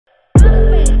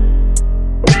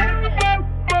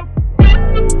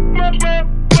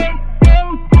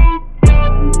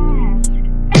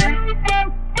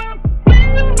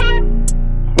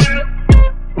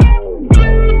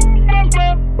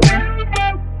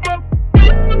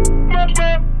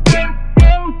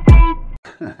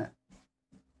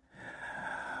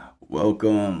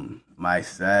Welcome, my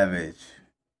savage,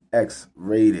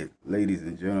 X-rated ladies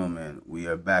and gentlemen. We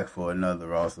are back for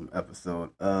another awesome episode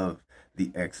of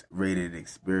the X-rated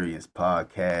Experience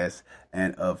podcast.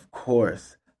 And of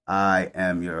course, I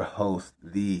am your host,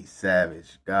 the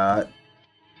Savage God.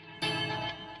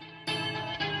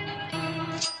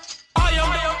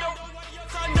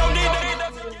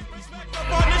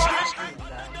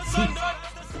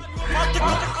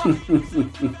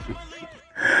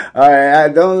 All right, I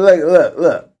don't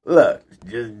look.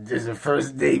 Just the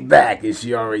first day back, and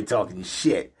she already talking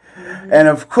shit. And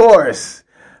of course,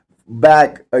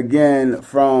 back again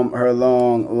from her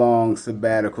long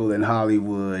sabbatical in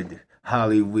Hollywood,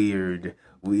 Hollyweird.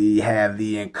 We have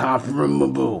the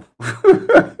incomparable.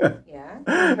 Yeah,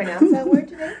 can you pronounce that word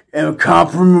today?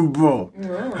 Incomparable.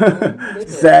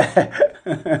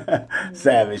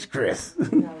 Savage Chris.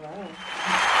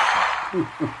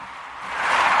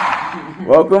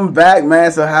 Welcome back,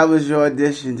 man. So how was your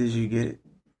audition? Did you get it?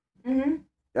 Mm-hmm.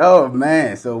 Oh,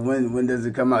 man. So when does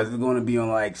it come out? Is it going to be on,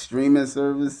 like, streaming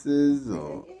services?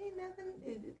 Or? It ain't nothing.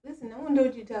 Listen, no one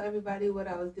told you to tell everybody what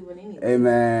I was doing anyway. Hey,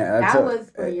 man. That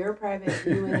was for your private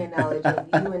viewing and knowledge of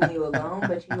you and you alone,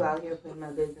 but you out here putting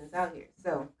my business out here.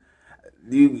 So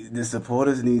the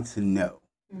supporters need to know.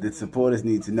 Mm-hmm. The supporters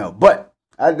need to know. But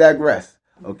I digress,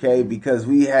 okay? Because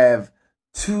we have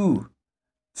two,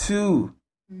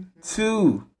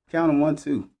 count them 1,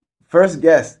 2. First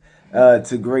guest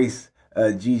to grace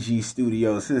GG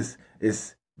Studios. Since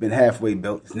it's been halfway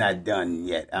built, it's not done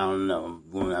yet. I don't know.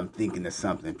 I'm thinking of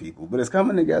something, people, but it's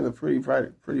coming together pretty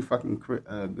fucking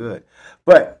good.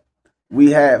 But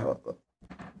we have, all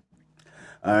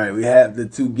right. We have the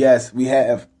two guests. We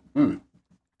have.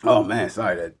 Oh man,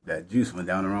 sorry that juice went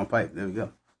down the wrong pipe. There we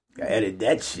go. I edit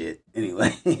that shit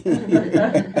anyway.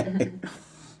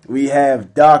 We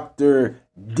have Dr.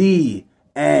 D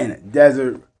and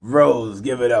Desert Rose.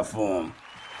 Give it up for him.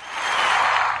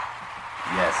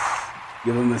 Yes.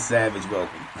 Give him a savage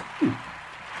welcome.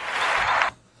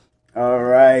 All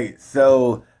right.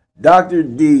 So Dr.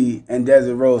 D and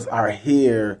Desert Rose are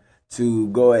here to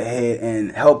go ahead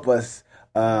and help us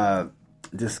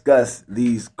discuss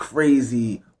these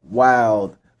crazy,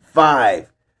 wild five.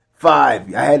 I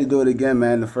had to do it again,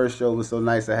 man. The first show was so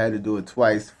nice, I had to do it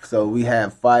twice. So we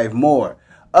have 5 more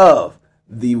of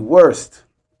the worst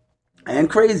and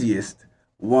craziest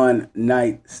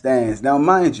one-night stands. Now,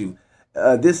 mind you,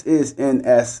 this is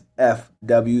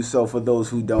NSFW. So for those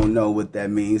who don't know what that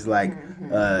means, like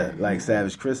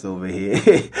Savage Chris over here,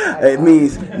 it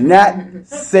means not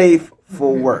safe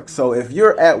for work. So if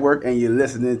you're at work and you're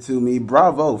listening to me,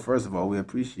 bravo. First of all, we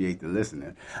appreciate the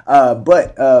listening.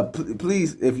 But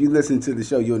please, if you listen to the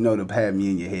show, you'll know to have me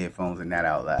in your headphones and not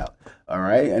out loud. All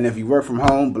right. And if you work from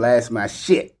home, blast my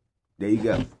shit. There you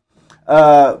go.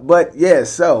 But yeah,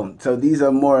 so these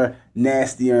are more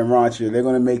nastier and raunchier. They're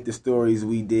going to make the stories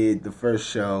we did the first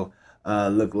show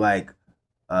look like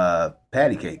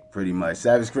patty cake, pretty much.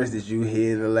 Savage Chris, did you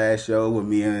hear the last show with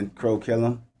me and Crow Kill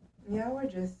 'em? y'all were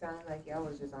just sounding like y'all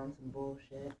was just on some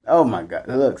bullshit. Oh my God!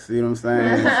 Look, see what I'm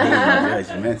saying?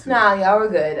 Nah, y'all were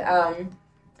good. I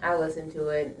listened to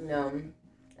it.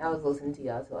 I was listening to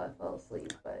y'all till I fell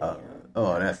asleep. But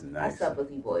oh, that's nice. I slept with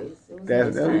you boys.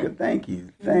 That's good. Thank you.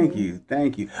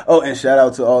 Oh, and shout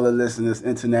out to all the listeners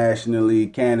internationally: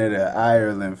 Canada,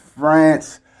 Ireland,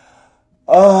 France.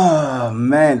 Oh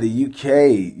man, the UK,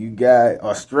 you guys,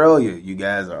 Australia, you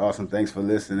guys are awesome. Thanks for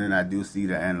listening. I do see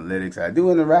the analytics. I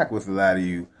do interact with a lot of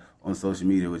you on social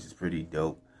media, which is pretty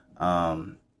dope.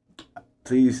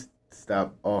 Please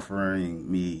stop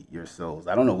offering me your souls.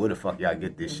 I don't know where the fuck y'all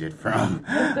get this shit from,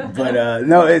 but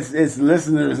no, it's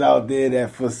listeners out there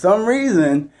that for some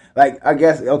reason, like I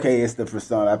guess it's the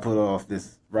persona. I put off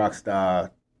this rock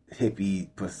star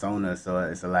hippie persona, so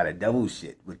it's a lot of devil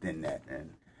shit within that,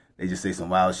 and they just say some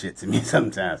wild shit to me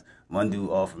sometimes. One dude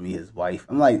offered me his wife.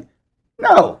 I'm like,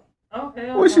 no.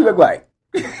 Okay. What she look like?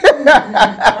 They don't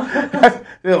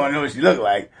want to know what she look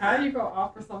like. How you gonna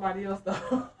offer somebody else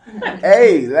though?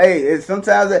 hey, it's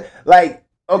sometimes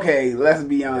let's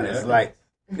be honest. It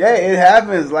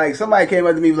happens. Like somebody came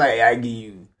up to me like, I give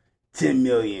you $10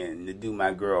 million to do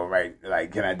my girl, right?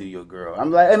 Like, can I do your girl?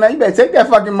 I'm like, hey man, you better take that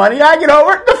fucking money. I get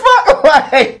over it. The fuck?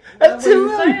 Like, that's $2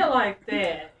 million. Say it like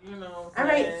that. All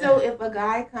right, so if a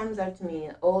guy comes up to me,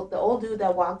 the old dude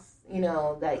that walks,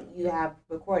 that you have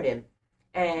recorded,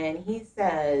 and he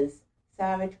says,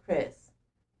 Savage Chris,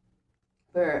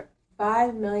 for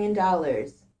 $5 million,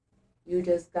 you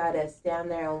just gotta stand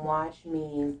there and watch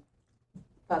me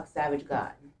fuck Savage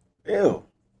God. Ew.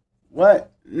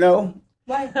 What? No.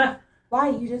 What? Why?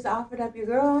 You just offered up your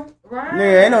girl? Right.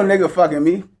 Nigga, ain't no nigga fucking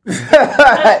me.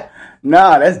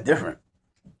 Nah, that's different.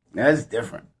 That's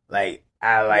different. Like,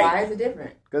 I like. Why is it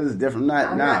different? Because it's different.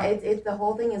 It's the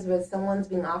whole thing is where someone's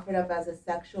being offered up as a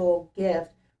sexual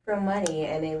gift for money,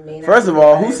 and it may not. First of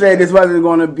all, who said this wasn't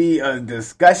going to be a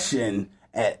discussion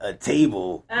at a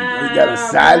table? We got a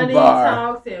sidebar.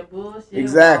 Talks and bullshit.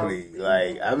 Exactly.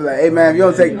 Like, I'd be like, hey man, if you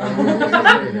don't take,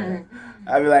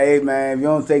 I'd be like, hey man, if you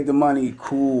don't take the money,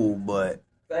 cool, but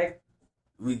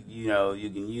we, you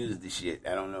can use the shit.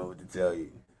 I don't know what to tell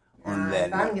you.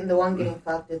 If I'm the one getting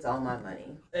fucked, it's all my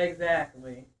money.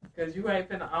 Exactly. Because you ain't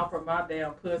finna offer my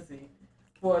damn pussy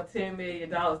for $10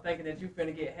 million thinking that you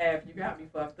finna get half. You got me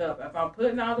fucked up. If I'm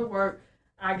putting all the work,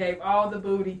 I gave all the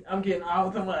booty, I'm getting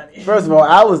all the money. First of all,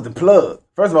 I was the plug.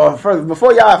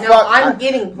 Before y'all fuck. I'm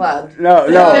getting plugged. No.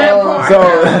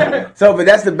 So, but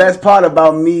that's the best part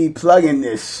about me plugging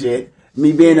this shit.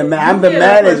 Me being the man, I'm the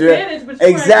manager.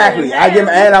 Exactly. I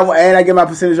get my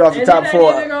percentage off the top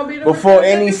before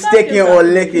any sticking or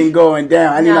licking going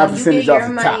down. I need my percentage off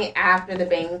the top. You get your money after the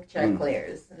bank check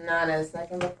clears, not a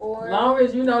second before. Long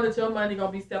as you know that your money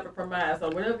gonna be separate from mine, so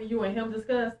whatever you and him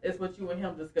discuss is what you and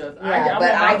him discuss. Yeah,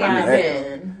 I get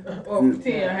 10 or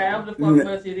 10, however the fuck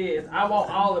much it is. I want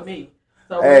all of me.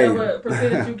 So whatever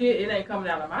percentage you get, it ain't coming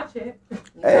out of my check.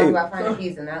 You talking about finding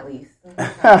peas in that lease.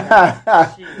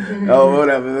 Oh,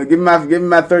 whatever. Give me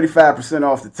my 35%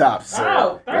 off the top, sir.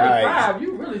 Oh, 35. Right.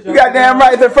 You really You goddamn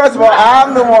right. First of all,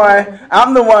 I'm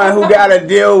the one who gotta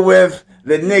deal with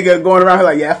the nigga going around here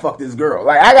like, yeah, fuck this girl.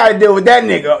 Like, I gotta deal with that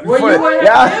nigga. Well, you wouldn't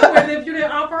have to deal with it if you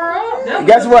didn't offer her up.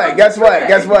 Guess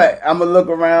what? I'm gonna look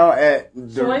around at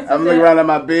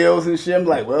my bills and shit. I'm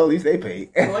like, well, at least they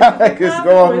paid. Just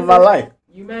go on with my life.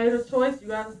 You made a choice. You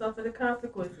got to suffer the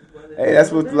consequences. Hey,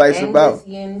 that's what life's about.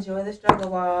 You enjoy the struggle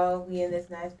while we in this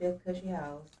nice big cushy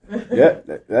house.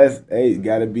 You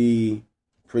gotta be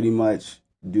pretty much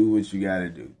do what you gotta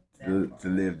do to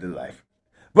live the life.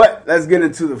 But let's get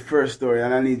into the first story,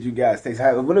 and I need you guys to take.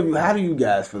 How do you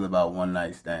guys feel about one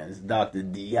night stands? Dr.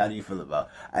 D, how do you feel about?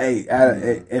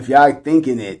 If y'all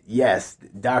thinking it, yes,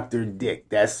 Dr. Dick,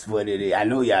 that's what it is. I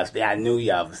knew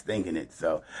y'all was thinking it.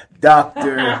 So,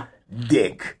 Dr.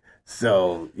 Dick.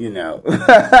 So, I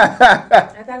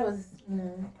thought it was,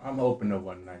 I'm open to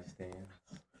one night stands.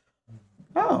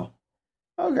 Oh,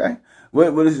 okay.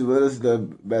 What is the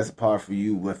best part for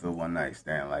you with a one night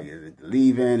stand? Like, is it the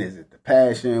leaving? Is it the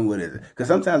passion? What is it? Because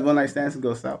sometimes one night stands can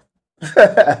go south.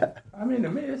 I mean, to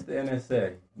me, it's the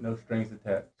NSA. No strings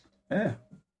attached.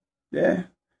 Yeah.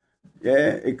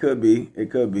 It could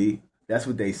be. That's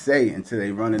what they say until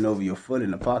they running over your foot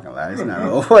in the parking lot. It's not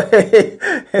always.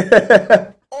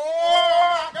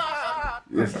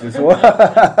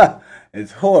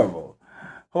 It's horrible.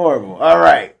 All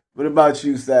right. What about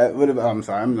you, Seth? I'm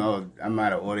sorry. I'm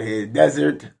out of order here.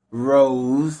 Desert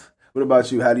Rose. What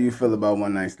about you? How do you feel about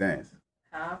one night stands?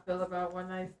 How I feel about one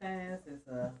night stands is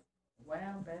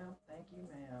wham, bam, thank you,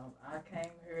 ma'am. I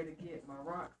came here to get my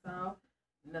rocks off.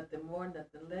 Nothing more,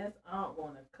 nothing less. I don't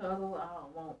want to cuddle. I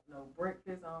don't want no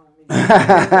breakfast. I don't need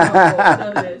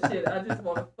none of that shit. I just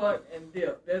want to fuck and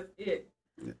dip. That's it.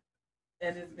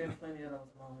 And it's been plenty of those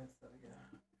moments. So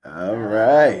yeah. All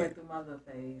right. I went through my little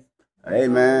phase. Hey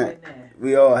man,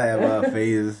 we all have our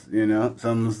phases.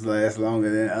 Some last longer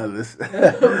than others.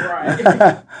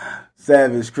 Right.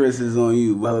 Savage Chris is on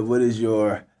you. Well, what is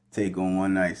your take on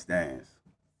one night stands?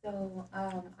 So,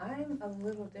 I'm a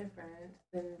little different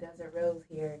than Desert Rose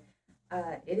here.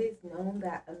 It is known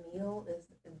that a meal is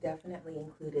definitely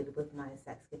included with my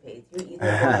sexcapades. You're either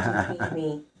going to feed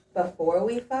me before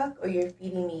we fuck or you're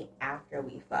feeding me after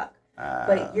we fuck.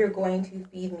 But you're going to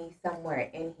feed me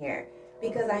somewhere in here.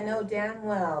 Because I know damn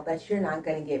well that you're not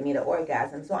going to get me to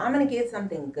orgasm. So I'm going to get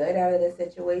something good out of this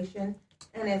situation.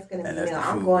 And it's going to be,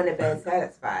 I'm going to bed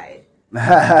satisfied.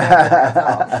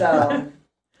 That's all. So...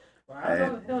 I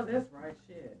know the hell that's right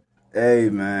shit. Hey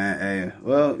man, hey.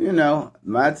 Well,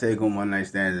 my take on one night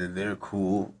stands is they're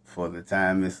cool for the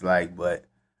time it's like, but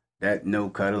that no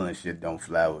cuddling shit don't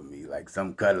fly with me. Like,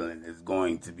 some cuddling is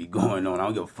going to be going on. I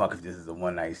don't give a fuck if this is a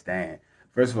one night stand.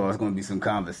 First of all, it's going to be some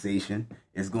conversation.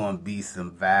 It's going to be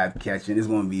some vibe catching. It's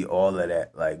going to be all of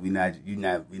that. Like, we not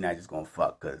just going to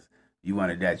fuck because you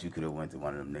wanted that, you could have went to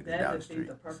one of them niggas down the street.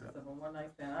 The purpose of a one night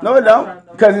stand. No, it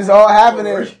don't. Because it's all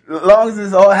happening. As long as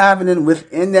it's all happening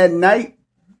within that night,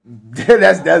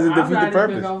 that doesn't defeat the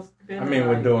purpose. I mean,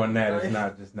 we're doing that. It's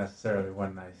not just necessarily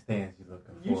one night stands you're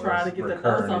looking for. You trying to get to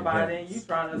know somebody and you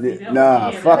trying to see them. Nah,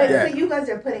 fuck that. So you guys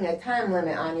are putting a time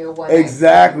limit on your one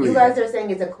Exactly. night. You guys are saying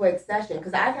it's a quick session.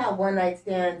 Because I've had one night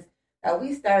stands that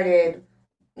we started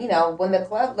when the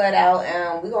club let out,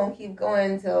 and we're going to keep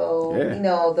going till,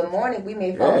 the morning. We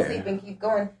may fall asleep and keep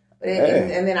going, but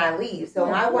and then I leave. So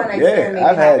my one night stand maybe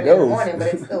happen in the morning,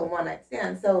 but it's still one night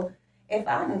stand. So if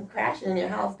I'm crashing in your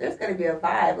house, there's going to be a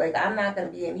vibe. Like, I'm not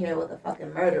going to be in here with a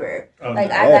fucking murderer. I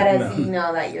got to see,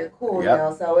 that you're cool,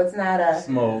 so it's not a...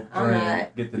 Smoke,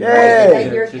 drink, get the...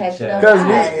 Like you're catching up.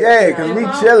 Because we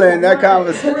chilling, that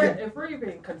conversation. If we're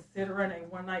even considering a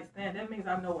one-night stand, that means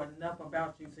I know enough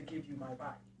about you to give you my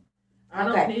body. I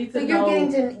don't need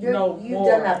to know. You've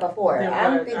done that before.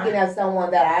 I'm thinking of someone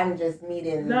that I'm just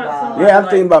meeting. I'm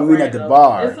thinking about meeting at the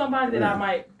bar. It's somebody that I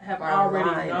might have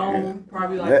already known,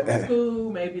 probably like from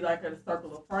school, maybe like a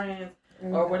circle of friends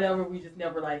or whatever. We just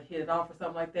never like hit it off or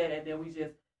something like that, and then we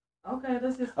just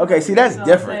let's just. Okay, see that's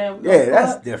different.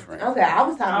 That's different. Okay, I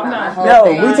was talking about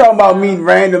we talking about meeting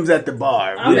randoms at the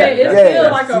bar. I mean, it's still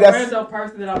like a random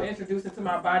person that I'm introducing to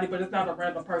my body, but it's not a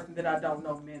random person that I don't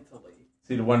know mentally.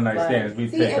 See, the one night stands we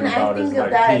thinking about is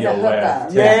like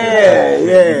POF.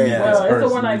 Well, it's a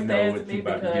one night stand to me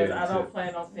because I don't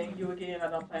plan on seeing you again. I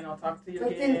don't plan on talking to you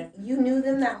again. Then you knew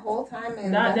them that whole time,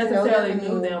 and not necessarily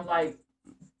knew them. Like,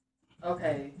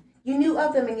 okay, you knew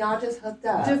of them, and y'all just hooked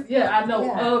up. I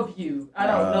know of you. I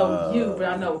don't know you, but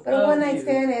I know. But a one night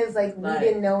stand is like we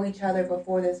didn't know each other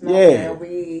before this moment. Like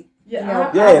me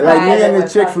and the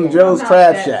chick from Joe's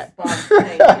Crab Shack.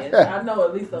 I know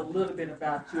at least a little bit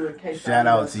about you in case I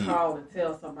call and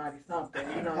tell somebody something.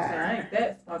 You know what I'm saying? I ain't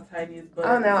that spontaneous, but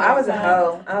I was a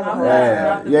hoe.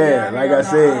 Like I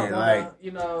said,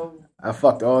 I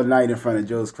fucked all night in front of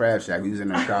Joe's Crab Shack. We was in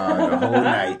the car the whole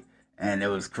night, and it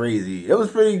was crazy. It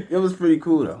was pretty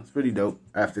cool though. It's pretty dope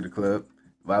after the club.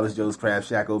 Why was Joe's Crab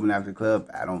Shack open after the club?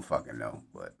 I don't fucking know.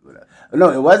 But no,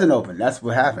 it wasn't open. That's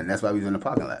what happened. That's why we was in the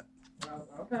parking lot.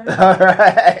 Okay. All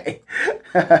right.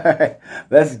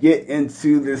 Let's get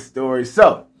into this story.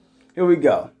 So, here we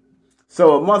go.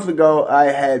 So, a month ago, I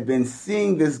had been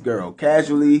seeing this girl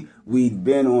casually. We'd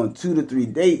been on 2 to 3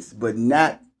 dates, but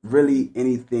not really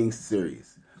anything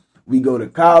serious. We go to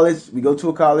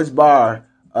a college bar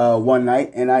one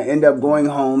night, and I end up going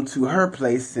home to her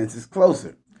place since it's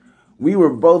closer. We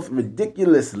were both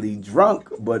ridiculously drunk,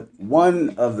 but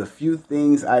one of the few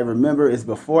things I remember is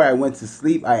before I went to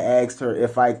sleep, I asked her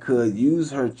if I could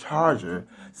use her charger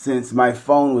since my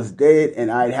phone was dead and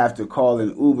I'd have to call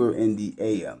an Uber in the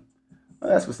AM.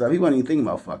 Well, that's what's up. He wasn't even thinking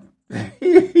about fucking.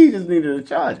 He just needed a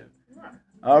charger.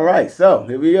 All right, so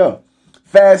here we go.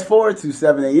 Fast forward to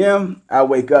 7 a.m. I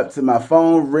wake up to my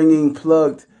phone ringing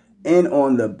plugged in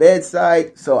on the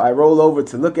bedside, so I roll over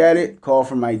to look at it, call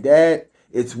from my dad.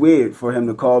 It's weird for him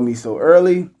to call me so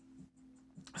early.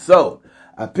 So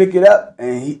I pick it up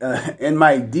and he, in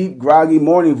my deep, groggy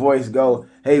morning voice, go,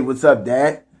 "Hey, what's up,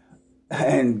 Dad?"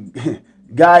 And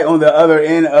guy on the other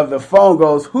end of the phone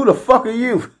goes, "Who the fuck are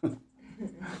you?"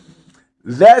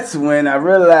 That's when I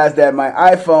realized that my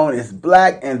iPhone is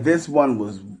black and this one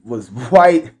was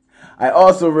white. I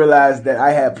also realized that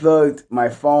I had plugged my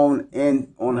phone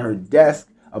in on her desk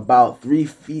about 3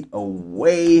 feet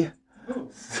away.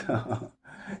 So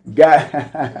got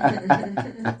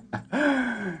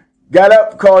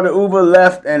up, called the Uber,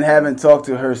 left, and haven't talked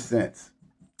to her since.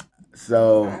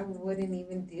 So I wouldn't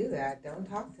even do that. Don't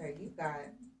talk to her.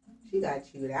 She got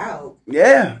chewed out.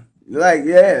 Yeah,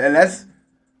 and that's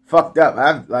fucked up.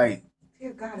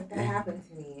 Dear God, if that happened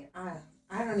to me,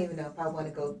 I don't even know if I want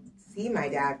to go see my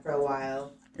dad for a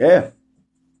while. Yeah.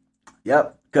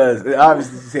 Yep. Because it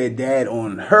obviously said dad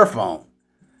on her phone.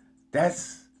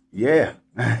 That's crazy.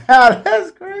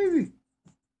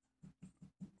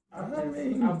 I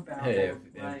mean,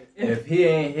 if he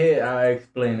ain't hit, I'll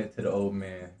explain it to the old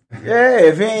man. Yeah,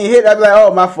 if he ain't hit, I'd be like,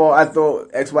 "Oh, my fault. I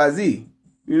thought XYZ."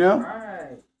 You know?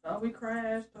 Right. Thought we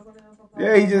crashed.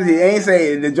 Yeah, he ain't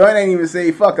say, the joint ain't even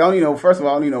say fuck. I don't even know, first of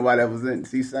all, I don't even know why that was in.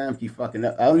 See, Sam keep fucking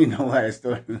up. I don't even know why that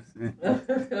story was in.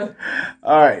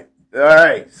 All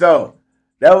right. So,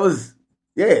 that was,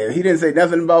 he didn't say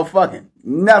nothing about fucking.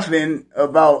 Nothing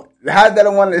about, how's that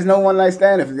there's no one night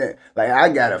stand if that, like, I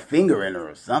got a finger in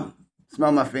her or something.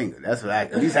 Smell my finger. That's what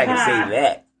at least I can say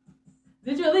that.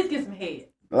 Did you at least get some head?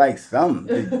 Like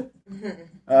something.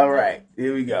 All right,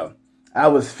 here we go. I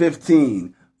was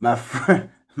 15. My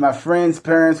friend's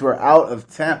parents were out of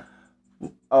town.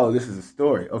 Oh, this is a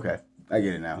story. Okay, I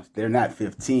get it now. They're not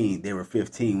 15. They were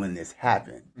 15 when this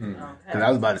happened. Because I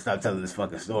was about to stop telling this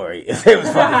fucking story. If they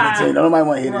was fucking 15, nobody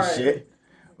want to hear this shit.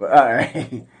 But all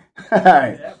right.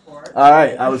 All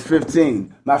right, I was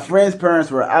 15. My friend's parents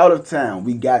were out of town.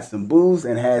 We got some booze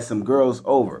and had some girls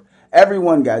over.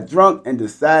 Everyone got drunk and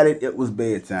decided it was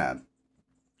bedtime.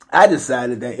 I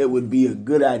decided that it would be a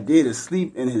good idea to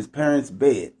sleep in his parents'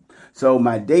 bed. So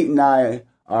my date and I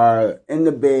are in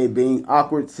the bed being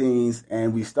awkward scenes,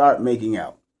 and we start making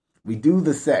out. We do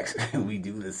the sex. We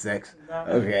do the sex.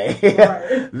 Okay.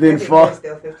 Right. Then fall.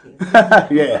 Still 15.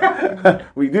 Yeah.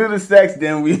 We do the sex,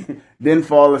 then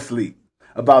fall asleep.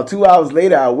 About 2 hours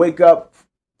later, I wake up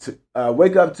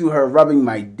to her rubbing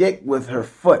my dick with her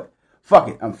foot. Fuck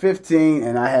it. I'm 15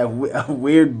 and I have a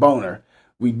weird boner.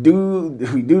 We do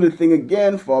the thing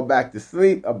again. Fall back to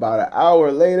sleep. About an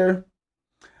hour later,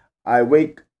 I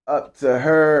wake up to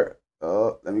her.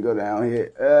 Oh, let me go down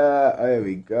here. There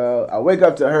we go. I wake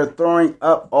up to her throwing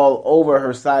up all over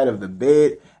her side of the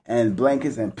bed and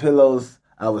blankets and pillows.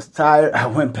 I was tired. I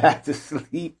went back to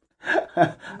sleep.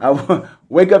 I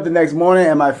wake up the next morning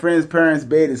and my friend's parents'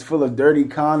 bed is full of dirty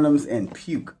condoms and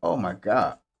puke. Oh my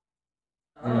God.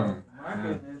 Oh my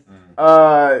goodness.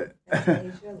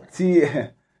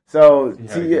 So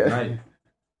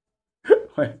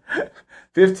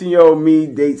 15-year-old me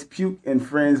dates puke and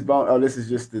friends bone. Oh, this is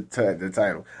just the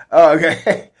title. Oh,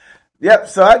 okay. Yep.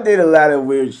 So I did a lot of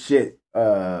weird shit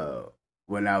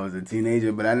when I was a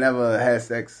teenager, but I never had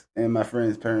sex in my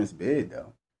friend's parents' bed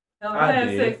though. Hell, I had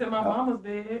sex in my mama's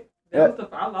bed.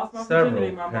 I lost my virginity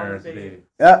in my mama's bed.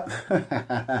 Yep.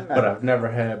 But I've never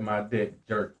had my dick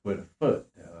jerked with a foot.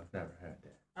 I've never had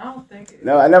that. I don't think it.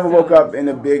 No, I never woke up in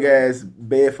a big ass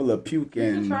bed full of puke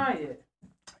and you can try it.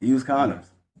 Use condoms.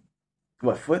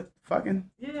 What, foot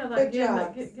fucking? Yeah, like have you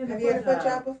had a foot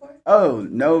job before? Oh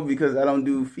no, because I don't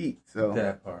do feet. So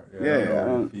that part. Yeah, I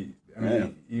don't. Feet. I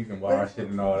mean, you can wash it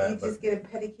and all that. You just get a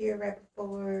pedicure right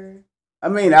before. I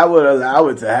mean, I would allow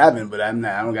it to happen, but I'm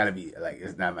not. I don't gotta be like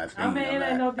it's not my thing. I mean,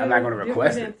 I'm not gonna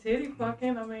request it. Titty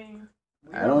fucking. I mean,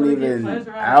 I don't even.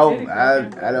 I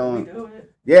don't.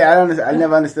 Yeah, I don't. I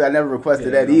never understood. I never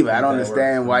requested that either. I don't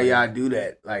understand why y'all do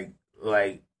that. Like.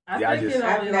 I've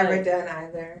never done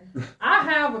either. I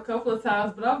have a couple of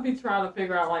times, but I'll be trying to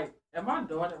figure out like, am I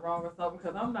doing it wrong or something?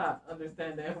 Because I'm not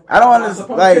understanding. I don't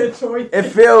understand. Like, it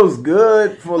feels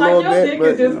good for a little bit. Like,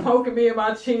 your dick is just poking me in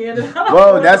my chin.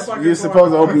 Well, you're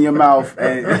supposed to open your mouth.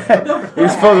 And you're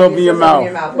supposed to open your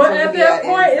mouth. But at that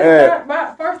point, it's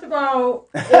not, first of all,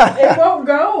 it won't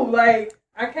go. Like,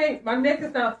 I can't, my neck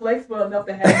is not flexible enough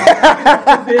to have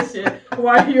my position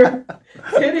while you're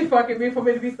titty fucking me for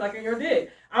me to be sucking your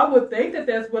dick. I would think that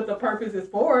that's what the purpose is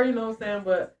for, you know what I'm saying?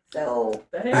 But so,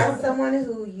 as someone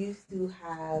who used to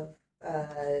have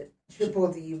triple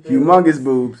D boobs, humongous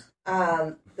boobs,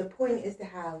 the point is to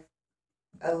have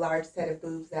a large set of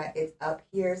boobs that it's up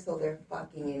here, so they're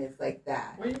fucking and it's like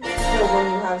that. So when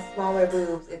you have smaller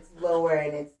boobs, it's lower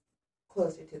and it's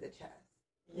closer to the chest.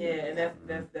 Yeah, and that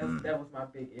was my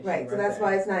big issue. Right, so that's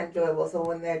why it's not enjoyable. So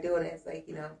when they're doing it, it's like,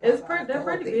 you know, they're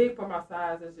pretty big for my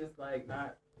size. It's just like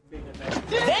not big enough.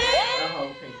 The whole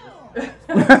penis.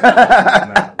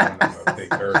 Not one of a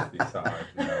big earthy size.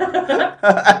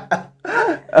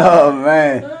 Oh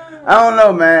man, I don't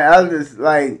know, man. I was just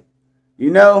like,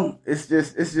 you know, it's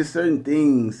just certain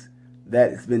things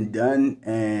that's been done,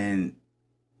 and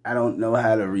I don't know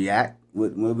how to react.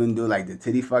 What women do, like the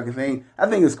titty fucking thing, I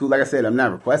think it's cool. Like I said, I'm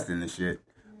not requesting this shit,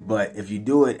 but if you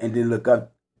do it and then look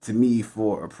up to me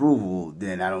for approval,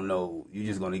 then I don't know. You're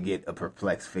just gonna get a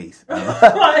perplexed face.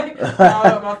 How do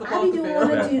you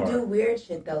want to do weird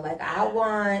shit though? Like I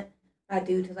want my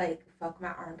dude to like fuck my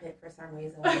armpit for some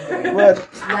reason. What?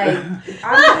 Like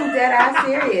I'm being dead ass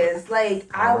serious. Like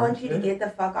I want you to get the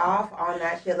fuck off on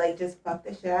that shit. Like just fuck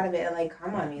the shit out of it and like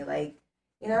come on me. Like.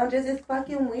 You know, just it's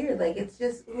fucking weird. Like, it's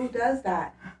just, who does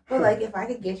that? But, like, if I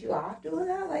could get you off doing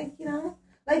that, like, you know.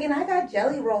 Like, and I got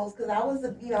jelly rolls because I was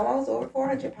over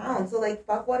 400 pounds. So, like,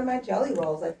 fuck one of my jelly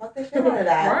rolls. Like, fuck the shit out of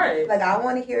that. Right. Like, I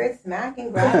want to hear it smack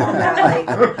and grab on that. Like,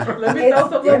 let me throw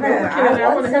some different.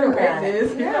 I want to hear that.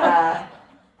 This. Yeah.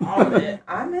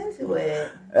 I'm into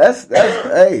it. That's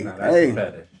hey. A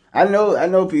fetish. I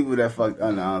know people that fucked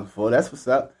unarmed before. That's what's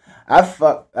up.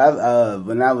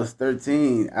 When I was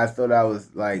 13, I thought I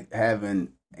was like having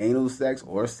anal sex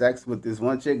or sex with this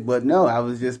one chick, but no, I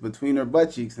was just between her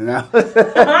butt cheeks, and I was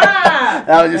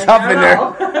just humping her.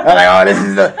 I was like, oh, this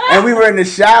is and we were in the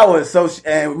shower,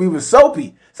 and we were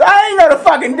soapy, so I didn't know the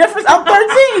fucking difference. I'm 13,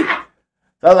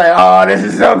 so I was like, oh, this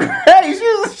is so great.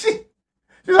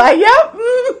 She's like, yep.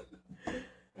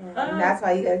 And that's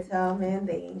why you gotta tell men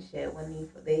they ain't shit when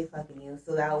they fucking you,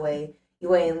 so that way.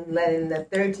 You ain't letting the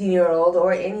 13-year-old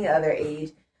or any other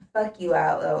age fuck you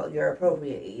out your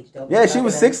appropriate age. Yeah, she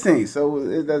was 16, so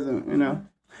it doesn't, you know.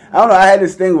 I don't know. I had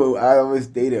this thing where I always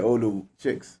dated older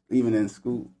chicks, even in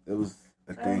school. It was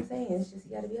a thing. I'm saying it's just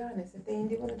you got to be honest. If they ain't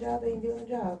doing a job, they ain't doing a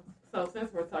job. So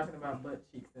since we're talking about butt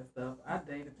cheeks and stuff, I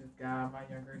dated this guy in my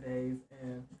younger days,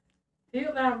 and He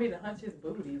allowed me to hunch his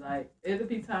booty. Like, it'd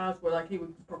be times where, like, he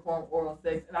would perform oral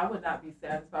sex, and I would not be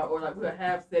satisfied. Or, like, we would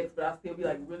have sex, but I'd still be,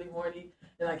 like, really horny,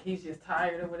 and, like, he's just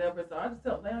tired or whatever. So I just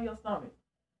tell him, lay on your stomach.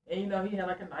 And, you know, he had,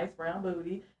 like, a nice round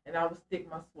booty, and I would stick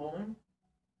my swollen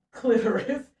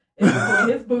clitoris in between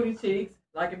his booty cheeks,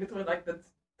 like, in between, like, the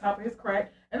top of his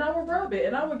crack, and I would rub it,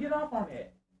 and I would get off on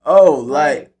it. Oh,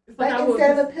 like it's like I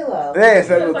instead of a pillow. Yeah,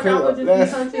 instead of a like pillow. I would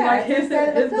just be hunching, like, instead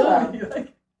of a his pillow. booty.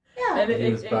 Like, Yeah. and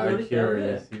He was it probably really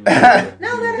curious. felt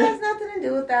No, that has nothing to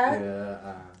do with that.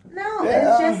 Yeah. No,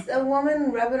 Yeah. it's just a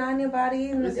woman rubbing on your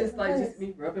body. And It's just like just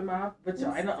me rubbing my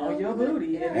vagina on your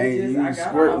booty, and Hey, it just you I got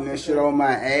squirting off this shit because- on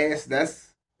my ass. That's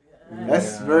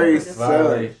Yeah. very It's silly.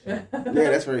 violation. Yeah,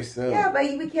 that's very silly. Yeah, but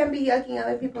we can't be yucking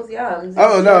other people's yums.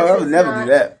 Oh no, I It's would never not-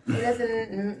 do that. It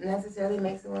doesn't necessarily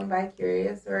make someone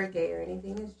bi-curious or gay or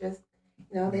anything. It's just,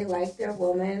 you know, they like their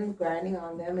woman grinding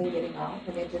on them and getting off,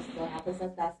 and it just so happens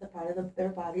that that's the part of their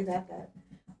body that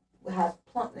has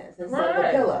plumpness instead of a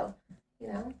Right. pillow. You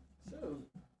know. Shoot.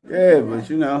 Yeah, but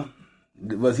you know,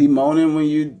 was he moaning when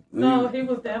you? No, he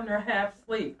was damn near half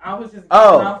asleep. I was just getting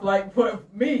Oh. off like for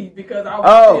me because I was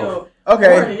Oh, still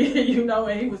okay. horny, you know,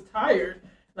 and he was tired.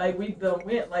 Like we done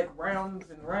went like rounds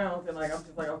and rounds, and like I'm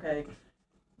just like, okay,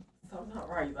 something's not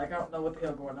right. Like I don't know what the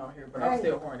hell going on here, but I'm Right.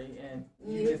 still horny, and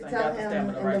You you used just to ain't tell got the him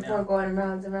stamina and right before now. going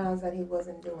rounds and rounds that he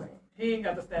wasn't doing it. He ain't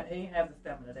got the stamina. He ain't have the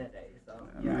stamina that day, so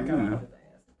yeah, I got Mm. off his ass,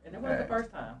 and it wasn't the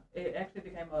first time. It actually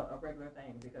became a regular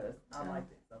thing because I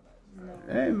liked it so much. So.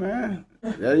 Hey man,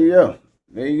 there you go.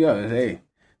 There you go. Hey,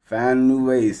 find new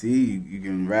ways. See, you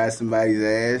can ride somebody's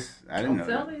ass. I didn't I'm know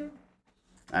that. telling you.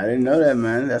 I didn't know that,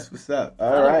 man. That's what's up. I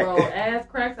All done right. rolled ass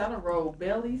cracks. I done rolled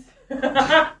bellies. You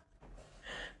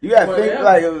gotta think Whatever.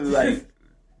 like it was like.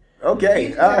 Okay. You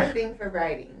just All have a right. thing for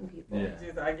writing people. Yeah.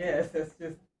 Just, I guess it's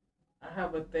just I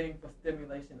have a thing for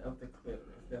stimulation of the clitoris.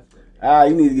 That's what it is.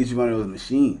 You need to get you one of those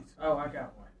machines. Oh, I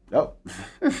got one. Oh.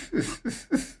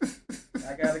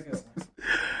 I got a good one.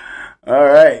 All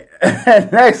right.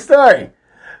 Next story.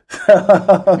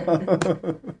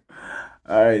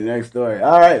 All right, next story.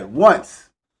 All right. Once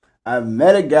I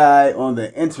met a guy on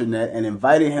the internet and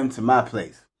invited him to my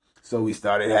place. So we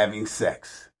started having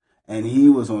sex. And he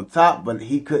was on top, but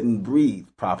he couldn't breathe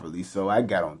properly. So I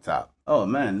got on top. Oh,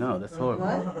 man, no, that's horrible.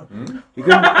 What? He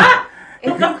couldn't,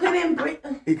 If you couldn't breathe,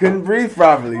 he couldn't breathe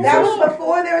properly. that So- was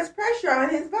before there was pressure on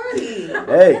his body.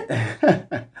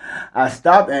 Hey, I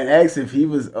stopped and asked if he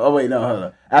was. Oh wait, no, hold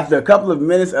on. After a couple of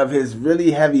minutes of his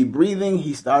really heavy breathing,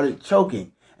 he started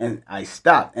choking, and I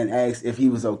stopped and asked if he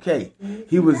was okay.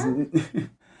 He was,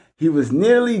 he was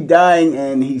nearly dying,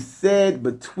 and he said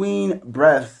between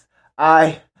breaths,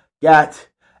 "I got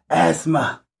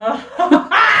asthma."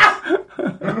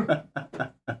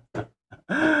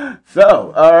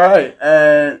 So, all right,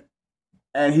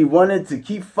 and he wanted to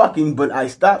keep fucking, but I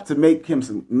stopped to make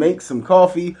some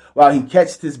coffee while he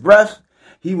catched his breath.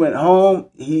 He went home.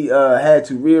 He had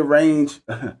to rearrange,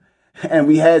 and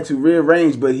we had to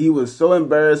rearrange. But he was so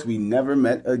embarrassed we never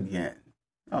met again.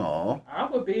 Oh, I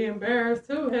would be embarrassed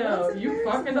too. Hell, What's you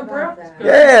embarrassing fucking the about breath. that?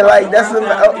 Yeah, like, that's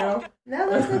No,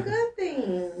 that's a good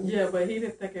thing. Yeah, but he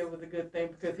didn't think it was a good thing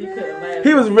because he couldn't last.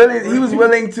 he was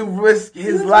willing to risk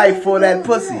his life for that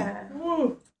pussy.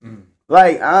 Woo.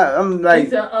 Like I'm He like,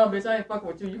 said, bitch, I ain't fucking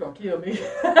with you. You gonna kill me.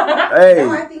 hey,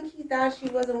 No, I think he thought she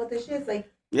wasn't with the shits.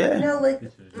 Like, yeah. you know, like, You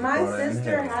should've just my brought her in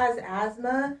sister here. has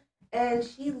asthma, and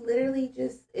she literally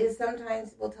just is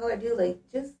sometimes will tell her, dude, like,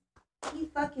 just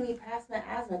keep fucking me past my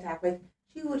asthma attack. Like,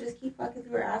 she will just keep fucking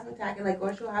through her asthma attack, and, like,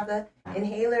 or she'll have the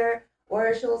inhaler,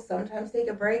 or she'll sometimes take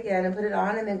a break and put it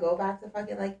on and then go back to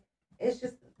fucking, like, it's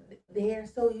just, they're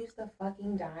so used to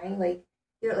fucking dying. Like,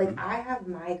 you know, like, I have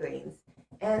migraines.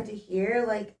 And to hear,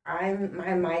 like,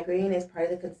 my migraine is part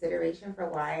of the consideration for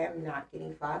why I'm not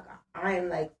getting fucked, I'm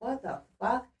like, what the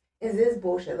fuck is this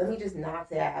bullshit? Let me just not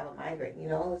say I have a migraine, you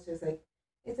know? It's just like,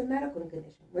 it's a medical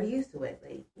condition. We're used to it.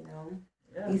 Like, you know,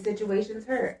 these situations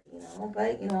hurt, you know?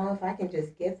 But, you know, if I can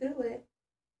just get through it,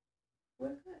 we're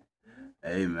good.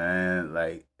 Hey man,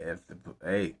 like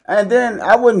and then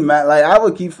I wouldn't like I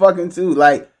would keep fucking too.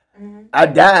 Like I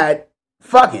died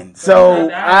fucking, so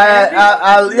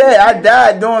I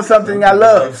died doing something I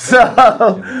love. So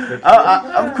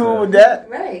I'm cool with that.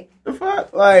 Right. The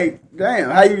fuck, like damn,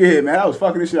 how you get here, man? I was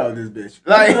fucking the shit out of this bitch.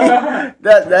 Like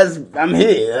that's I'm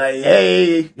here. Like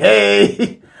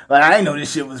hey, like I didn't know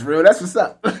this shit was real. That's what's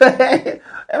up. Hey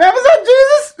man, what's up,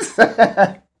 Jesus?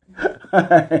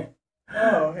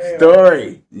 Oh, hell.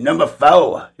 Story number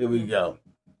 4. Here we go.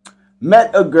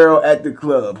 Met a girl at the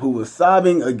club who was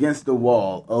sobbing against the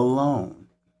wall alone.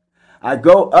 I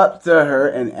go up to her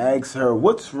and ask her,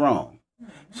 what's wrong?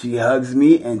 She hugs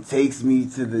me and takes me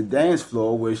to the dance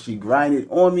floor where she grinded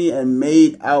on me and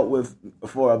made out with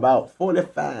for about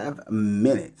 45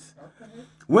 minutes.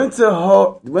 Went to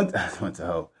her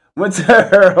hotel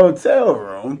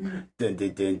room. Dun,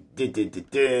 dun, dun, dun, dun, dun,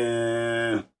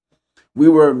 dun. We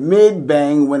were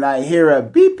mid-bang when I hear a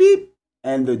beep beep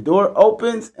and the door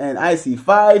opens and I see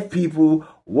 5 people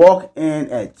walk in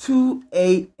at 2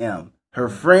 a.m. Her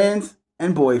friends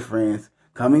and boyfriends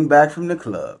coming back from the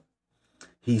club.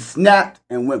 He snapped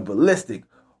and went ballistic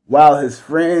while his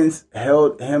friends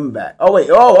held him back. Oh wait,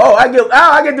 I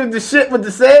get the shit with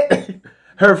the set.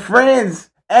 Her friends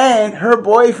and her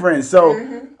boyfriend.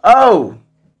 So, oh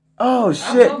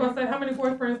shit. I was gonna say, how many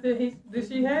boyfriends did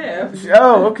she have?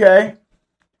 Oh, okay.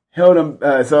 Held him.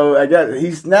 So I guess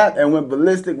he snapped and went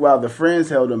ballistic while the friends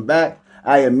held him back.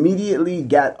 I immediately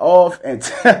got off and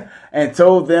and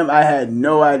told them I had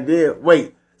no idea.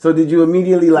 Wait. So did you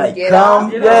immediately come?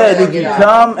 Did you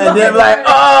come and then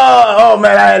oh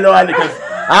man, I had no idea.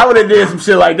 I would have did some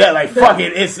shit like that. Like fuck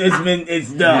it, it's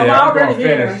done. Yeah, I'm already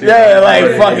here.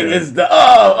 Fuck it, it's done.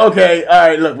 Oh, okay, all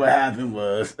right. Look, what happened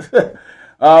was,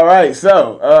 all right.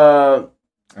 So,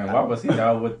 and why was he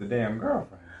out with the damn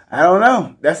girlfriend? I don't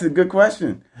know. That's a good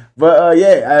question. But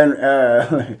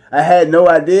I had no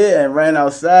idea and ran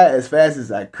outside as fast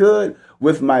as I could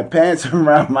with my pants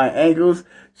around my ankles.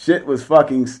 Shit was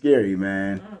fucking scary,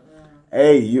 man.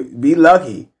 Hey, you be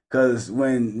lucky, cause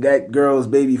when that girl's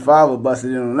baby father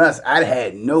busted in on us, I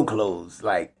had no clothes.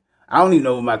 Like I don't even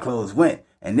know where my clothes went,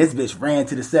 and this bitch ran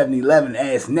to the 7-Eleven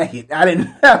ass naked. I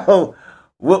didn't know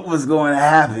what was going to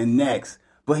happen next,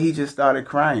 but he just started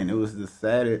crying. It was the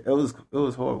saddest. It was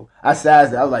horrible. I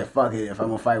sized it. I was like, fuck it. If I'm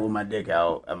gonna fight with my dick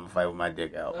out, I'm gonna fight with my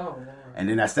dick out. Oh, wow. And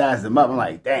then I sized him up. I'm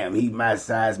like, damn, he my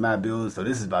size, my build, so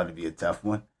this is about to be a tough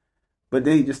one. But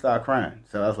then he just started crying.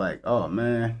 So I was like, oh,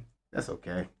 man, that's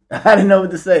okay. I didn't know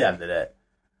what to say after that.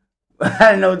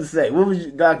 I didn't know what to say. What would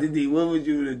you, Dr. D, what would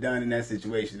you have done in that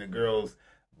situation? The girl's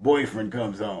boyfriend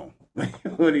comes home.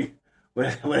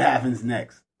 What happens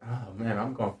next? Oh, man,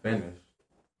 I'm going to finish.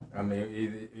 I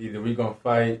mean, either we going to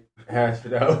fight, hash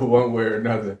it out one way or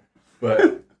another.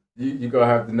 But you going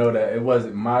to have to know that it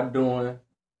wasn't my doing.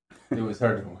 It was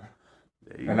her doing.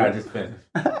 And I just finished.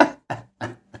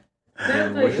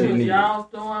 Technically, it was y'all's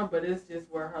doing, but it's just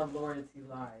where her loyalty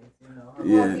lies. You know, her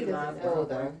loyalty lies with her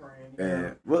boyfriend.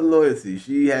 Yeah. What loyalty?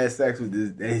 She had sex with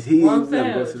this. I'm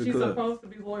saying she's supposed to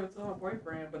be loyal to her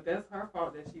boyfriend, but that's her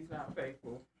fault that she's not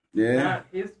faithful. Yeah. Not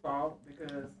his fault,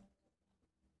 because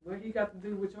what he got to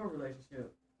do with your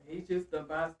relationship? He's just a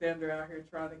bystander out here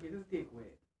trying to get his dick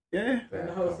wet. Yeah. You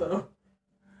know, so.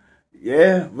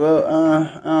 Yeah. Well,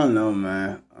 I don't know,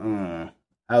 man.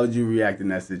 How would you react in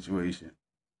that situation?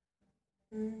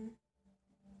 I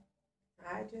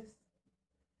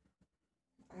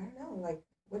don't know, like,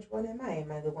 which one am I?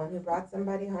 Am I the one who brought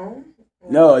somebody home?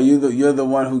 No, you're the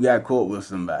one who got caught with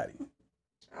somebody.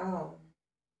 Oh.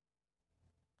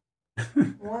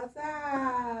 What's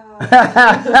up?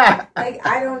 Like,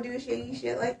 I don't do shady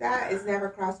shit like that. It's never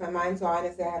crossed my mind, so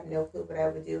honestly, I have no clue what I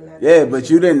would do in that situation. But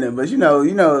you didn't. But you know,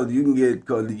 you can get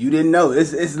caught. You didn't know.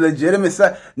 It's legitimate.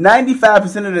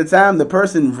 95% of the time, the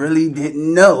person really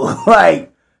didn't know.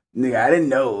 Like, nigga, I didn't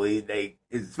know.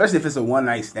 Especially if it's a one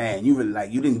night stand, you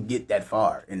didn't get that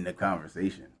far in the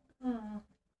conversation.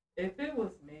 If it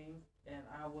was me and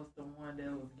I was the one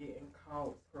that was getting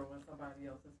caught throwing somebody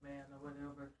else's man or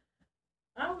whatever,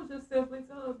 I would just simply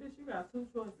tell her, bitch, you got 2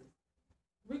 choices.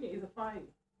 We can either fight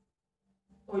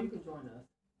or you can join us.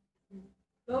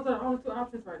 Those are the only 2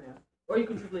 options right now. Or you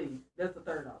can just leave. That's the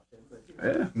 3rd option. But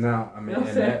No, I mean,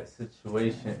 in that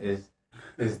situation, is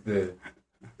the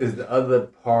other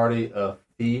party a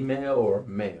female or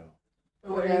male?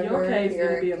 Well, in your case,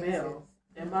 it'll be a male.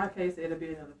 In my case, it'll be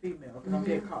another female. Because I'm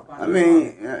getting caught by another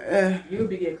man. You'll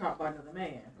be getting caught by another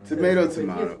man. Tomato.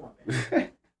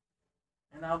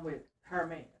 And I'm with her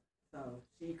man. So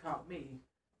she caught me.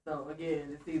 So again,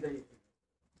 it's either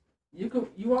you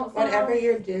want whatever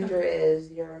your gender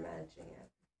is, you're matching it.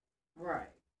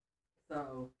 Right.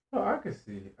 So I could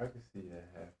see that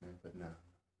happening, but no.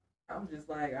 I'm just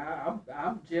like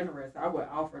I'm generous. I would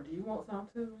offer. Do you want some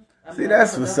too?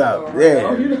 That's what's up.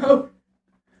 Yeah. You know.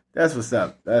 That's what's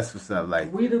up.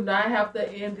 Like, we do not have to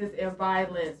end this in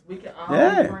violence. We can all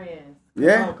be friends.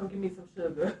 Yeah. Come give me some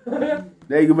sugar.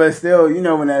 But still,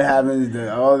 when that happens,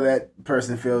 all that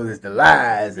person feels is the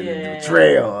lies and the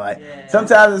betrayal. Like,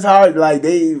 sometimes it's hard. Like,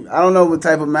 I don't know what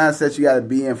type of mindset you got to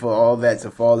be in for all that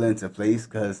to fall into place.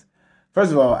 Because,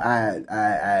 first of all, I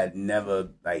had never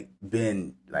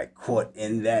been caught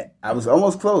in that. I was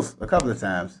almost close a couple of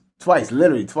times,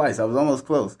 literally twice. I was almost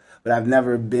close, but I've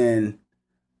never been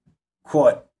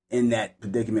caught in that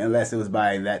predicament unless it was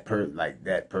by that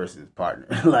person's partner.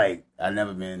 Like I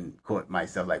never been caught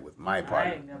myself like with my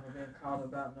partner. I ain't never been caught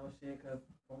about no shit because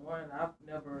for one, I've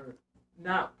never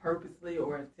not purposely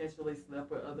or intentionally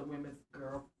slept with other women's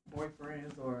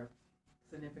boyfriends or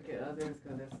significant others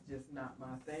because that's just not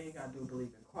my thing. I do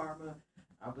believe in karma.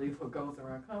 I believe what goes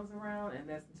around comes around, and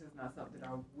that's just not something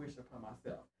I wish upon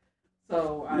myself.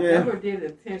 So I never did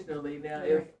it intentionally. Now,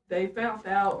 if they found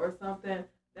out or something,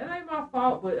 that ain't my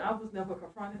fault, but I was never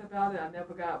confronted about it. I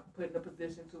never got put in a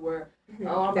position to where, I'm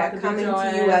that about to coming beat your to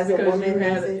ass you as a because woman you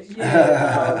had message. you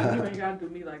ain't got to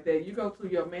do me like that. You go to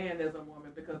your man as a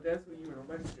woman because that's who you're in a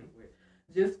relationship with.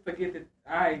 Just forget that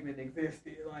I even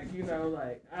existed. Like, you know,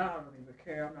 like, I don't even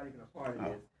care. I'm not even a part of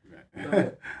this.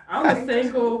 But I was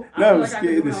single. I feel like I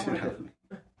could do what I want to do.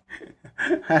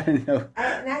 I didn't know.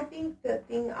 And I think the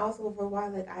thing also for why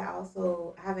like I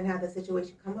also haven't had the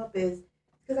situation come up is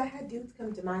because I had dudes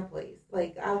come to my place.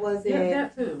 Like I wasn't. Yeah,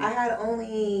 that too. I had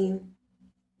only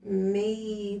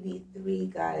maybe 3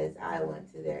 guys I went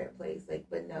to their place. Like,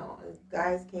 but no,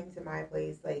 guys came to my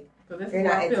place. Like, you're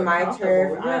not. It's my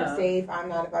turf. Yeah. I'm safe. I'm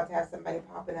not about to have somebody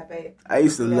popping up at. I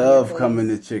used to love coming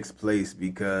to chicks' place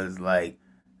because like.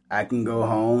 I can go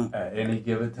home at any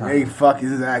given time. Hey, fuck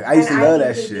is that? I used to love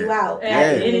that shit. You out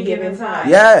at any given time.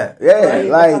 Yeah.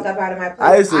 Like fuck up out of my place.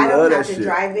 I used to love that shit. I don't have to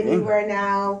drive anywhere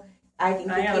now. I can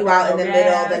kick you out in the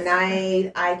middle of the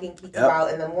night. I can kick you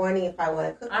out in the morning if I want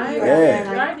to cook for you.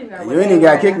 You ain't even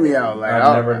got to kick me out. Like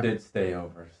I never did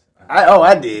stayovers.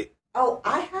 I did. Oh,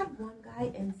 I had one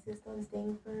guy insist on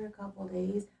staying for a couple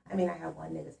days. I mean, I had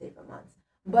one nigga stay for months,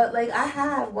 but like I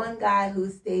had one guy who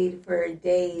stayed for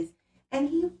days. And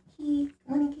he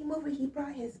when he came over, he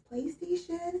brought his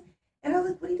PlayStation. And I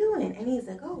was like, what are you doing? And he's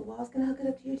like, oh, well, I was going to hook it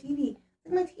up to your TV.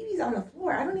 Like, my TV's on the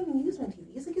floor. I don't even use my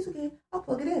TV. He's like, it's okay. I'll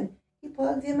plug it in. He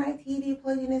plugged in my TV,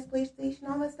 plugged in his PlayStation,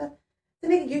 all that stuff. So,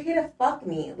 nigga, you're here to fuck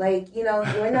me. Like, you know,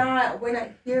 we're not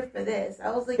here for this.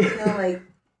 I was like, you know, like,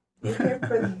 you're here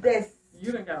for this.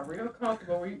 You done got real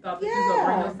comfortable where you thought that you was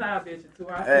going to bring a side bitch into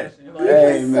our session. Like,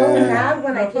 he was so mad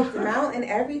when I kicked him out and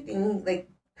everything. Like,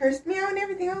 cursed me out and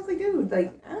everything. I was like, dude,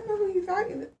 like, I don't know who you're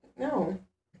talking to. No.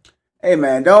 Hey,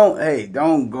 man,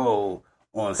 don't go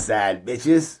on side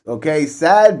bitches, okay?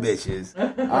 Side bitches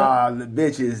are the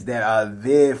bitches that are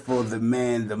there for the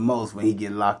man the most when he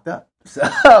get locked up.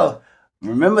 So,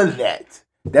 remember that.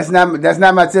 That's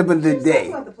not my tip of the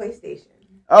day. Talking about the PlayStation.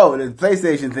 Oh, the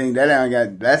PlayStation thing,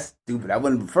 that's stupid. I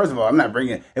wouldn't, first of all, I'm not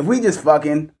bringing, if we just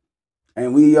fucking, and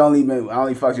I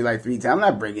only fucked you like 3 times. I'm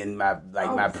not bringing my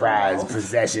prized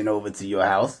possession over to your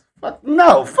house. Fuck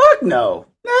no.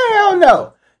 Hell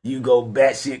no. You go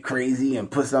batshit crazy and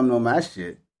put something on my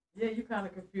shit. Yeah, you kind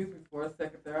of confused me for a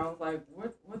second there. I was like,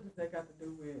 what does that got to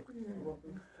do with?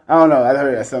 I don't know. I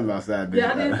heard that something about side bitch.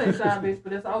 Yeah, I did say side bitch,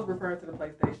 but I was referring to the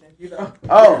PlayStation. You know.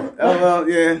 Oh well,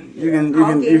 yeah. You can.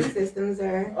 Game systems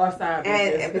are side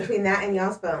bitches. And between that and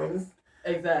y'all's phones.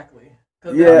 Exactly.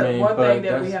 Yeah,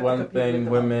 that's one thing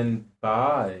women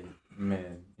buy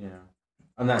men. You know,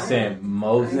 I'm not saying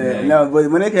most men. No,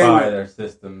 but when it came buy their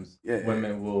systems,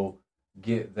 women will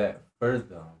get that for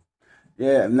them.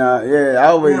 Yeah, I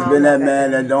always been that man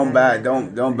that don't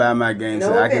buy my game.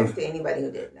 No offense to anybody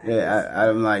who did that. Yeah,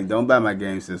 I'm like, don't buy my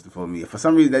game system for me. For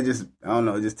some reason, that just, I don't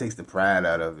know, it just takes the pride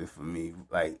out of it for me.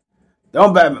 Like,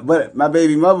 don't buy, but my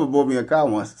baby mother bought me a car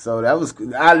once, so that was,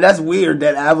 that's weird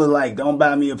that I was like, don't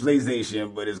buy me a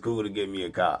PlayStation, but it's cool to get me a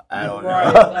car. I don't know.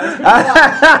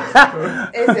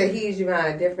 It's a huge amount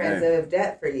of difference of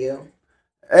debt for you.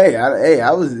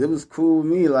 It was cool with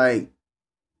me, like,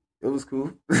 it was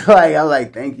cool. Like, I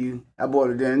like, thank you. I bought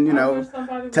it then,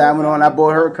 time went on, I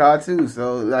bought her a car too,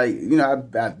 so like,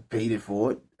 I paid it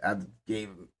for it. I gave,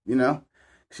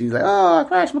 she's like, oh, I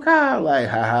crashed my car. Like,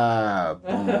 haha,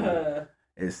 boom.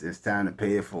 It's time to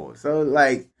pay it for it. So,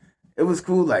 like, it was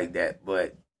cool like that.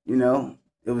 But,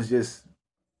 it was just,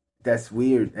 that's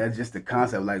weird. That's just the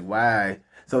concept. Like, why?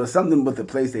 So, it's something with the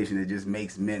PlayStation that just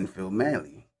makes men feel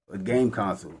manly. A game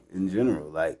console in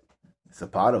general. Like, it's a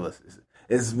part of us.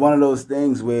 It's one of those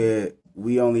things where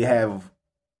we only have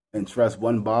and trust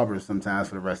one barber sometimes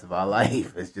for the rest of our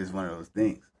life. It's just one of those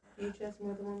things. Do you trust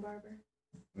more than one barber?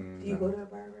 Do you go to a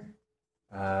barber?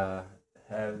 I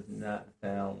have not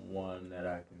found one that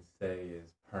I can say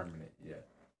is permanent yet.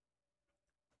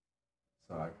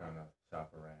 So I kind of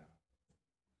shop around.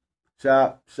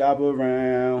 Shop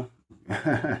around.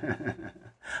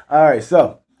 All right,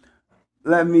 so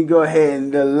let me go ahead.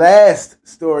 And the last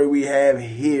story we have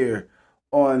here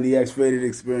on the X-Rated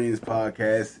Experience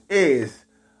podcast is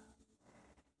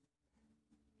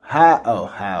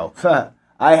how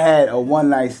I had a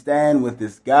one-night stand with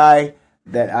this guy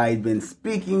that I'd been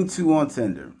speaking to on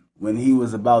Tinder. When he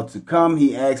was about to come,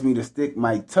 he asked me to stick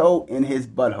my toe in his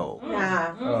butthole.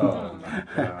 Nah. Oh my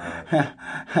God.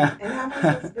 And how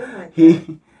much it's been like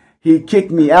that? He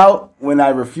kicked me out when I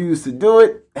refused to do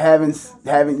it.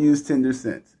 Haven't used Tinder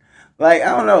since. Like,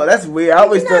 I don't know. That's weird. I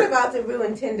always You're not about to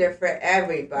ruin Tinder for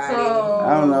everybody. So,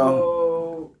 I don't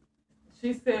know.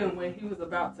 She said when he was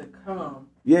about to come,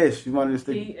 Yeah, she wanted to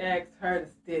stick. he asked her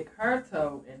to stick her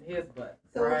toe in his butt.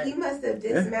 So right? he must have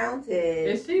dismounted.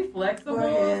 Is she flexible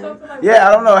or something like that? Yeah,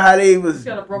 I don't know how they was She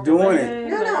got a broken doing leg. it.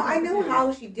 No, I know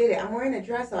how she did it. I'm wearing a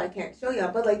dress, so I can't show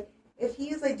y'all. But like, if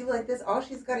he's like do like this, all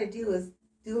she's got to do is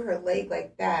do her leg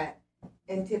like that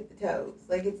and tip the toes.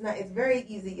 Like it's very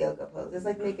easy yoga pose. It's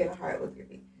like making a heart with your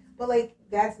feet. But like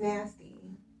that's nasty.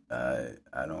 I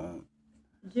don't.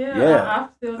 Yeah. I'm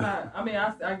still not. I mean,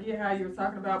 I get how you were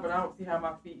talking about, but I don't see how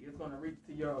my feet is going to reach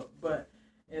to your butt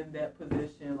in that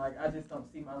position. Like I just don't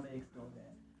see my legs doing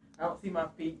that. I don't see my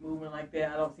feet moving like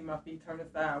that. I don't see my feet turning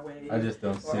sideways. I just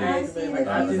don't see I it. see Like,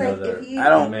 if he's like if he, I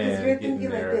don't- because you're thinking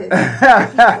like there. this.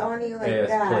 If he's on you like Ass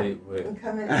that plate with and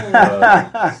coming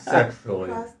in. sexually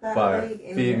Cross that by a leg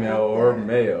and female like or that.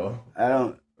 male. I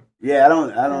don't. Yeah, I don't.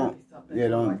 Yeah,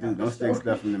 Like, don't stick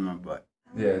stuff in my butt.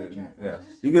 Yeah.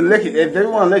 You can lick it if they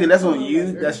want to lick it. That's on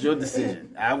you. That's your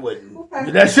decision. I wouldn't.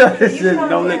 But that's your decision.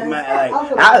 Don't lick my. Like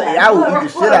I would eat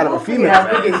the shit out of a female.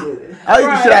 I'll eat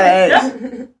the shit out of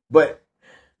ass. But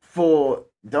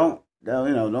don't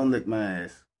lick my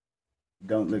ass.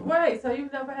 Don't lick. Wait, so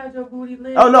you've never had your booty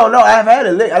licked? Oh no, I've had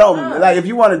it lick. I don't like if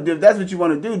you want to do. If that's what you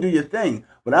want to do your thing.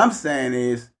 What I'm saying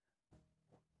is,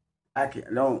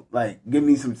 don't give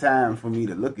me some time for me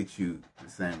to look at you the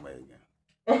same way again.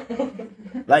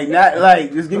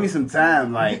 Just give me some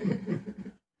time. Like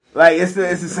it's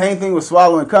the same thing with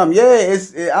swallowing cum. Yeah,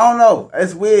 I don't know.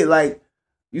 It's weird. Like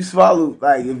you swallow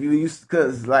if you use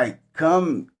because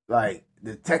cum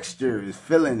the texture is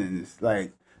filling and it's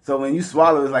so when you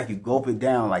swallow it's like you gulp it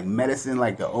down like medicine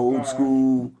like the old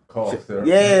school.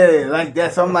 Yeah, like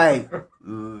that. So I'm like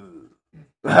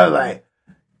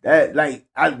that. Like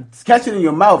I catch it in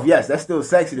your mouth. Yes, that's still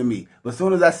sexy to me. But as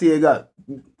soon as I see it go.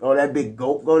 Or that big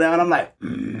gulp go down, I'm like,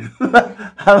 I'm like,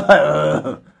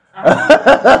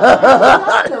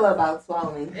 I don't know about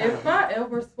swallowing. If I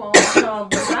ever swallowed cum,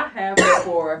 which I have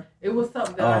before, it was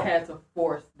something that I had to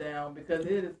force down because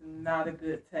it is not a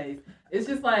good taste. It's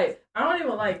just like, I don't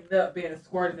even like nut being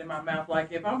squirted in my mouth.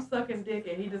 Like, if I'm sucking dick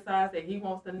and he decides that he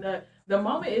wants to nut, the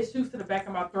moment it shoots to the back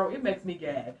of my throat, it makes me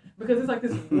gag. Because it's like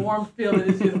this warm feeling.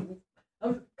 It's just,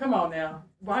 come on now.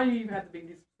 Why do you even have to be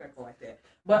disrespectful like that?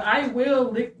 But I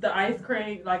will lick the ice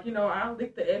cream, I'll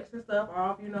lick the extra stuff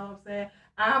off, you know what I'm saying?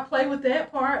 I'll play with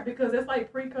that part because it's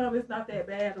like pre-cum, it's not that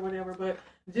bad or whatever, but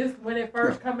just when it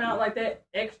first come out, like that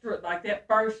extra, like that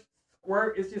first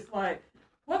squirt, it's just like,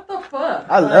 what the fuck?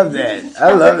 I love that.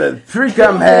 I love that.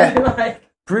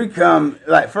 Pre-cum,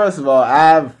 first of all,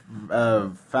 I've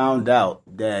found out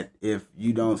that if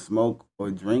you don't smoke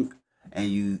or drink and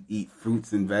you eat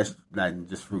fruits and vegetables, not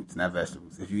just fruits, not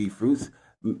vegetables, if you eat fruits,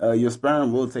 your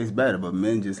sperm will taste better, but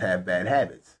men just have bad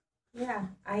habits. Yeah,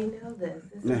 I know this.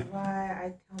 This is why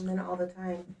I tell men all the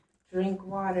time, drink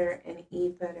water and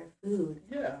eat better food.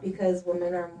 Yeah. Because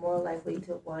women are more likely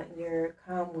to want your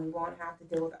cum. We won't have to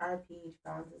deal with our pH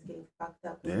balances getting fucked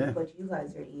up with what you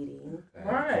guys are eating.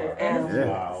 Right. And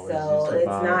so it's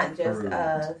not just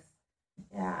us.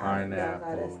 Yeah,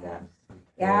 pineapple.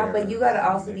 Yeah, but you gotta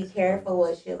also be careful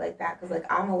with shit like that because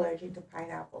I'm allergic to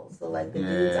pineapple. So the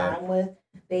dudes I'm with,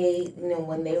 they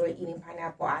when they were eating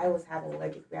pineapple, I was having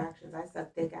allergic reactions. I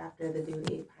sucked dick after the dude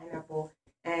ate pineapple,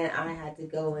 and I had to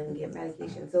go and get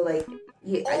medication. So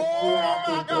you have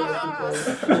to deal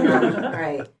with people,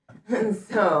 right? And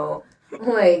so you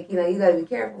gotta be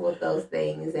careful with those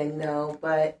things, and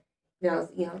but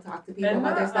talk to people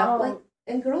about their stuff.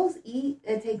 And girls eat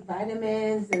and take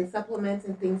vitamins and supplements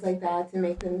and things like that to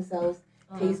make themselves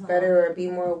taste better or be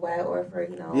more wet or for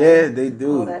yeah, they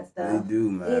do all that stuff. They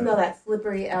do, man. That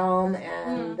slippery elm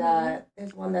and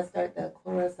there's one that starts the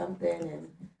chlora something and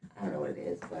I don't know what it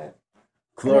is, but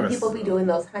and then people be doing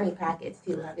those honey packets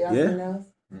too. Have y'all seen those?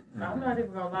 I'm not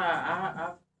even gonna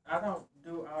lie. I don't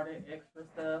do all that extra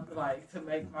stuff to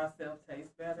make myself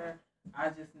taste better. I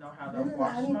just know how to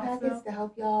wash honey myself. Packets to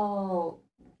help y'all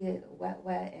get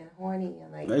wet and horny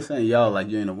and They saying y'all like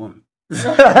you ain't a woman.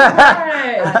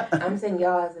 Right. I'm saying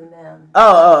y'all as in them.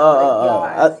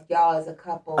 Y'all as a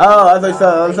couple. I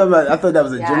thought that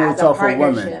was a general talk for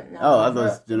women. No. I thought it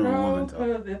was general women talk.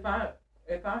 Because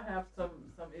if I have some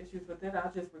issues with it, I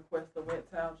just request the wet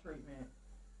towel treatment.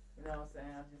 You know what I'm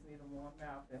saying? I just need a warm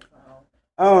mouth. That's all.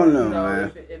 I don't know, You know,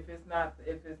 man. if it's not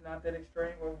that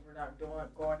extreme, or we're not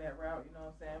going that route, you know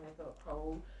what I'm saying, with the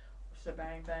whole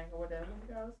shebang thing or whatever, we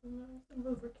got some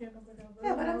lubricant or whatever.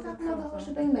 Yeah, but I'm talking about the whole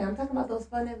shebang, man. I'm talking about those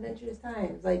fun, adventurous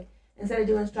times. Like, instead of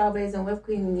doing strawberries and whipped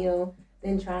cream,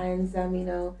 then trying some,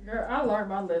 Girl, I learned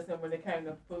my lesson when it came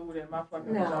to food and my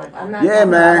fucking vagina. I'm not. Yeah,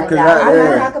 man. I'm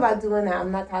not talking about doing that.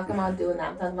 I'm not talking about doing that.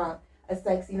 I'm talking about a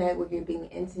sexy night where you're being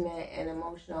intimate and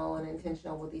emotional and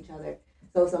intentional with each other.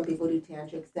 So some people do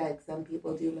tantric sex. Some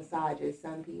people do massages.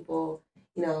 Some people,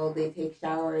 they take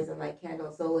showers and light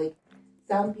candles. So like,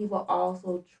 some people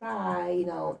also try,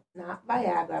 not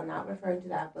Viagra. I'm not referring to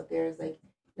that, but there's like,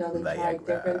 they try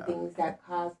different things that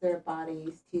cause their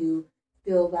bodies to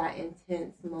feel that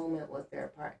intense moment with their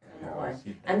partner.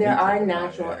 And there are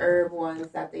natural herb ones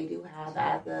that they do have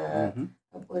at the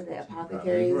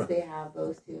apothecaries. They have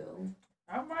those too.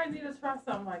 I might need to try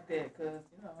something like that because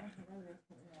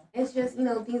it's just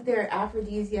these there are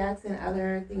aphrodisiacs and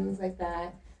other things like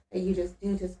that you just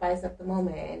do to spice up the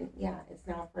moment. And yeah, it's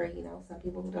not for some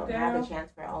people who don't have the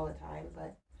chance for all the time,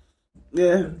 but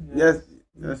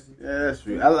that's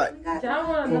true. I like. Y'all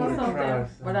want to know something?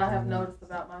 What I have noticed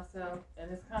about myself, and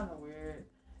it's kind of weird.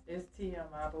 It's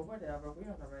TMI, but whatever. We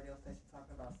on the radio station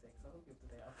talking about sex, so who gives a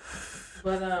damn?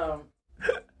 But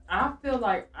I feel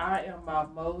like I am my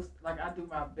most, like I do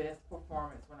my best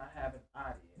performance when I have an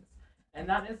audience, and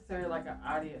not necessarily like an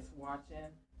audience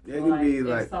watching. Yeah, it could be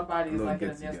like somebody's like in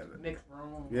a mixed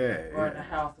room, or in a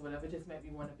house or whatever. It just make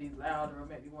me want to be louder, or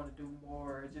make me want to do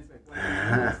more, or just make me want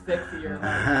to be sexier.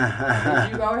 Like,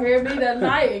 if you gonna hear me that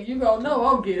night, and you gonna know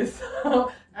I'm getting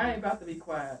so. I ain't about to be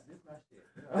quiet. This my shit.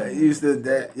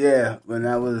 When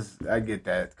I get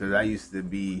that because I used to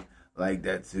be like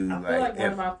that too. I feel like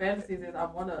one of my fantasies is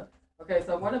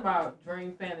so one of my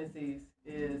dream fantasies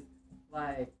is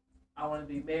like I want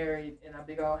to be married in a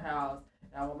big old house,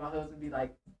 and I want my husband to be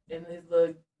like in his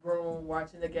little room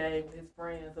watching the game with his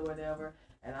friends or whatever,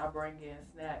 and I bring in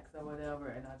snacks or whatever,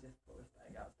 and I just pull his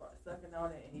thing out, start sucking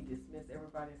on it, and he dismiss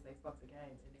everybody and say fuck the game,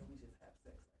 and then we just have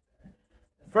sex like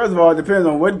that. First of all, it depends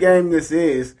on what game this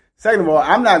is. Second of all,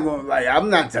 I'm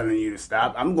not telling you to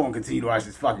stop. I'm going to continue to watch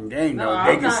this fucking game, though.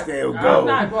 They can still go. I'm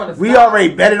not going to stop. We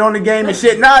already betted on the game and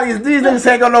shit. Nah, these niggas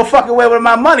ain't going no fucking way with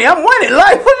my money. I'm winning.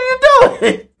 Like, what are you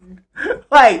doing?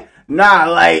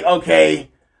 Okay.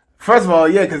 First of all,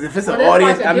 yeah, because if it's an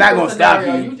audience, I'm not going to stop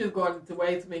you. You just going into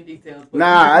way too many details.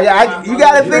 Nah, you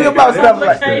got to think about stuff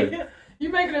like that. You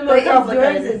making it look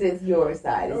complicated. Yours is your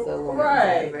side. It's the woman's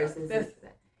side versus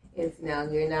it's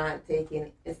you're not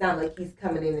taking. It's not like he's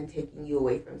coming in and taking you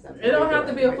away from something. It don't have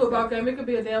to be a football game. It could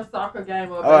be a damn soccer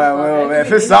game or a baseball game.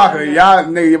 If it's soccer,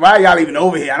 why y'all even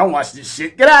over here? I don't watch this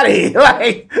shit. Get out of here.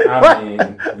 I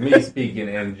mean, me speaking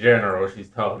in general, she's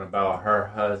talking about her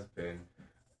husband.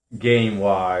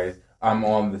 Game-wise, I'm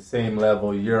on the same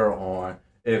level you're on.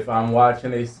 If I'm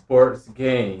watching a sports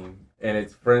game and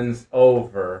it's friends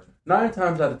over, 9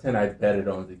 times out of 10 I bet it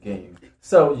on the game.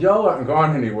 So y'all aren't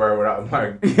going anywhere without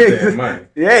my money.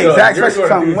 Yeah, so exactly.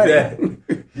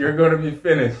 You're going to be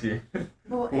finishing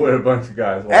with a bunch of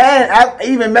guys. And I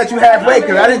even met you halfway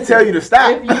because I didn't tell you to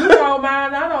stop. If you don't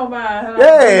mind, I don't mind.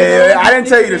 Yeah, I didn't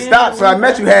tell you to stop, so I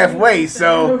met you halfway.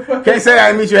 So can't say I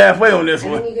didn't meet you halfway on this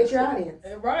one. And then you get your audience.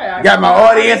 Right. Got my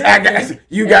audience.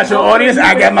 You got your audience.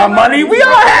 I got my money. We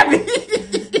all happy.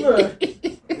 Look,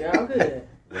 y'all good.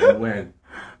 Win.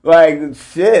 Like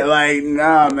shit. Like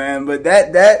nah, man. But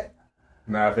that.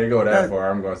 Nah, if they go that far,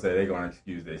 I'm gonna say they're gonna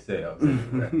excuse themselves.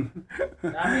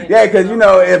 Yeah, because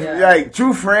if like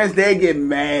true friends, they get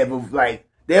mad, but like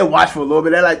they'll watch for a little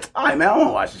bit. They're like, all right, man, I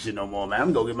don't watch this shit no more, man. I'm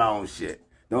gonna go get my own shit.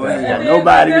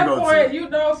 Nobody to go to. You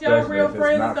know, if y'all real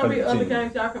friends, it's gonna be other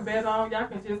games y'all can bet on. Y'all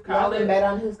can just call it. Bet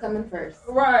on who's coming first.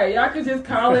 Right. Y'all can just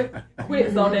call it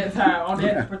quits on that time, on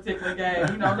that particular game.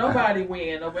 You know, nobody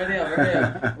win or whatever.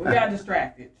 Yeah, we got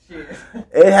distracted. Shit.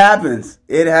 It happens,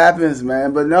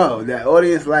 man. But no, that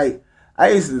audience, like, I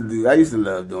used to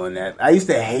love doing that. I used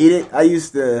to hate it.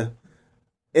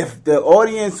 If the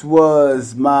audience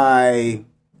was my,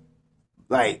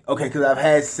 like, okay, because I've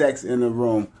had sex in the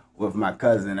room with my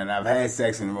cousin, and I've had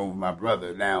sex in the room with my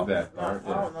brother. Now, it's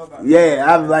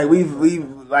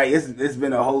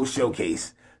been a whole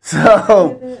showcase.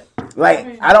 So,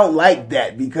 like, I don't like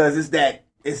that because it's that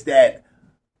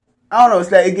I don't know. It's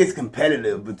that it gets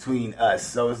competitive between us.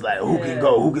 So it's like who can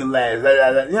go, who can last. Blah,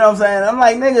 blah, blah. You know what I'm saying? I'm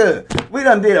like, nigga, we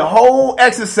done did a whole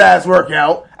exercise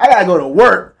workout. I gotta go to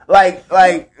work. Like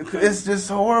it's just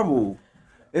horrible.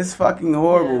 It's fucking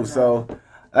horrible. Yeah, so.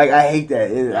 Like, I hate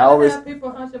that. I always have people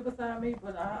hunching beside me,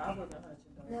 but I wasn't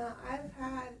hunching. No, I've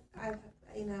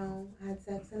had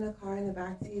sex in a car in the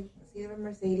back seat of a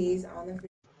Mercedes on the.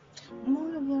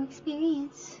 More of your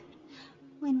experience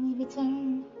when we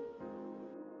return.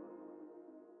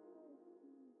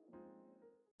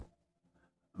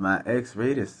 My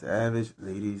X-rated savage,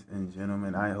 ladies and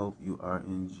gentlemen, I hope you are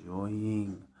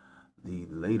enjoying the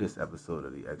latest episode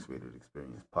of the X-Rated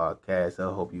Experience podcast.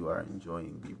 I hope you are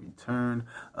enjoying the return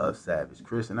of Savage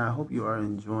Chris, and I hope you are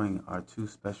enjoying our two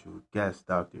special guests,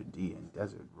 Dr. D and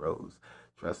Desert Rose.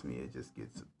 Trust me, it just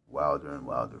gets wilder and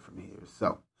wilder from here.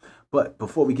 So, but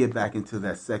before we get back into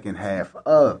that second half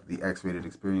of the X-Rated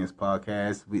Experience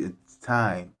podcast, it's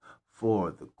time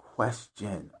for the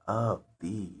question of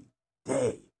the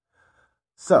day.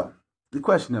 So, the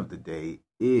question of the day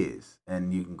is,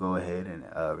 and you can go ahead and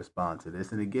respond to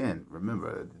this. And again,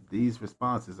 remember, these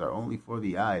responses are only for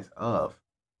the eyes of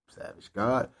Savage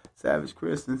God, Savage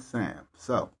Chris, and Sam.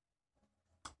 So,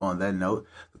 on that note,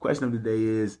 the question of the day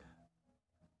is,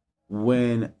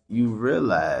 when you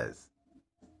realize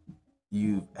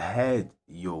you've had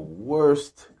your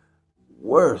worst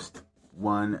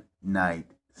one night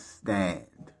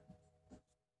stand,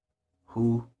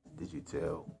 who did you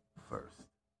tell first?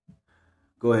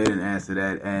 Go ahead and answer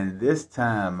that. And this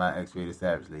time, my X-Rated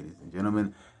Savage, ladies and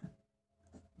gentlemen,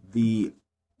 the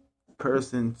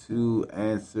person to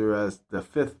answer us, the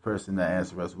fifth person to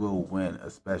answer us, will win a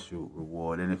special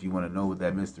reward. And if you want to know what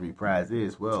that mystery prize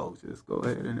is, well, just go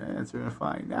ahead and answer and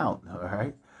find out. All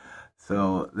right.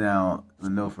 So now,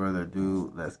 with no further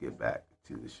ado, let's get back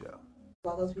to the show.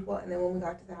 All those people, and then when we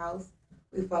got to the house,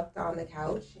 we fucked on the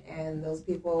couch, and those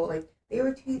people, like, they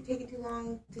were taking too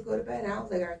long to go to bed, and I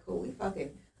was like, all right, cool, we fucking,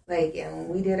 like, and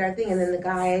we did our thing, and then the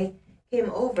guy came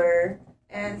over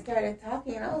and started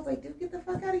talking, and I was like, dude, get the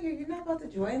fuck out of here, you're not about to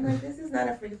join, like, this is not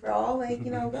a free-for-all, like,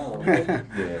 you know, go. Like,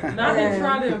 Yeah. Now he's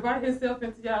trying to invite himself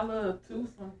into y'all little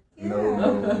twosome. yeah.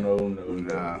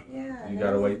 No. Yeah. You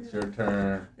gotta wait your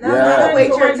turn. No, Yeah. not wait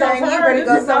your turn, you better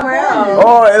go somewhere else.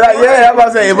 Oh, like, yeah, I'm about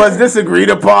to say, was this agreed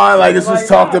upon? Like, this was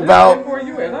talked about? For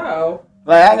you at all.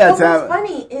 Like, I got What's time.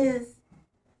 funny is,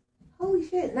 holy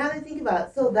shit, now that I think about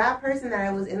it, so that person that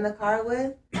I was in the car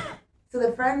with, so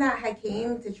the friend that had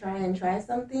came to try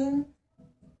something,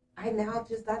 I now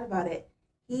just thought about it.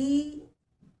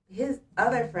 His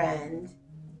other friend,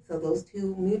 so those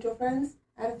two mutual friends,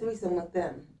 I had a threesome with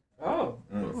them. Oh.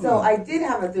 So I did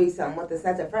have a threesome with a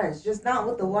set of friends, just not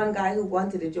with the one guy who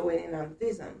wanted to join in on the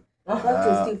threesome. I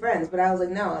loved his two friends, but I was like,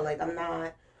 no, like, I'm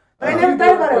not. But I never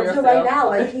thought about it until right now.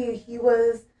 Like, he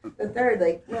was the third.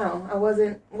 Like, no, I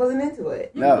wasn't into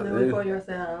it. You No, can do it for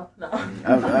yourself. No.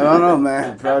 I don't know,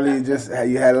 man. Probably just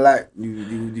you had a lot.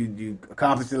 You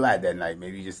accomplished a lot that night.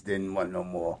 Maybe you just didn't want no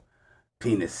more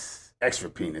extra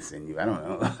penis in you. I don't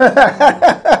know.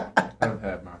 I've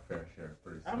had my fair share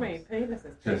of threesomes. I mean, penis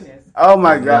is penis. Oh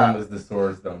my As god! long as the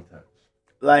swords don't touch.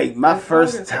 Like my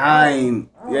first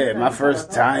time, my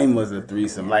first time was a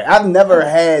threesome. Like I've never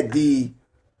had the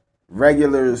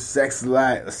regular sex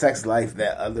life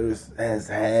that others has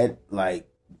had. Like,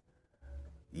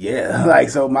 yeah, like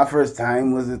so my first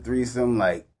time was a threesome.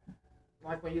 Like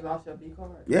when you lost your B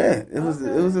card. Yeah, it was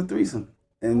a threesome,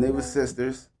 and they were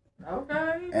sisters.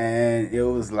 Okay. And it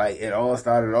was like it all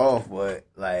started off with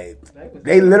like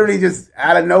they literally just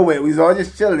out of nowhere. We was all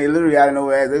just chilling. They literally out of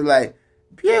nowhere. They were like,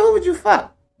 "Pierre, who would you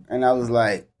fuck?" And I was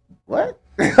like, "What?"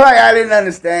 Like I didn't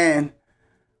understand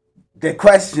the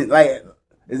question. Like,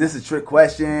 is this a trick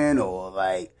question or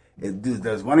like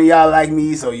does one of y'all like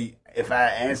me? So if I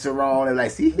answer wrong, they're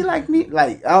like, "See, he like me."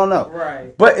 Like I don't know.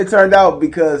 Right. But it turned out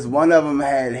because one of them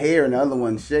had hair and the other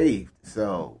one shaved.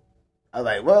 So I was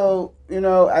like, well,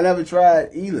 I never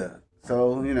tried either.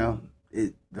 So,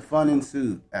 the fun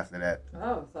ensued after that.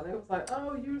 Oh, so they was like,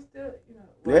 oh, you're still,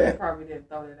 Yeah. They probably didn't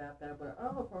throw that out there, but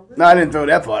for real. No, I didn't throw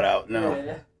that part out. No.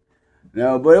 Yeah.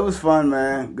 No, but it was fun,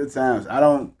 man. Good times. I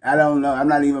don't know. I'm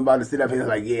not even about to sit up here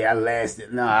like, yeah, I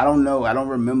lasted. No, I don't know. I don't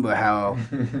remember how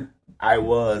I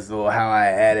was or how I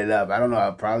added up. I don't know.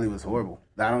 I probably was horrible.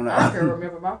 I don't know. I can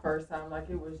remember my first time like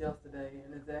it was yesterday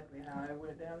and exactly how it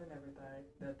went down and everything.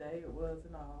 The day it was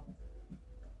and all.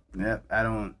 Yep, I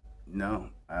don't know.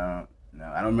 I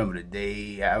don't remember the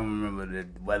day. I don't remember the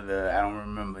weather. I don't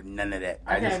remember none of that.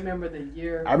 I can't remember the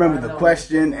year. I remember the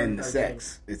question and the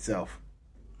sex itself.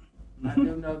 I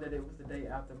do know that it was the day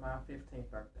after my 15th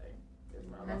birthday.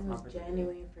 Mine was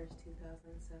January 1st,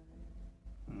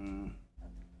 2007.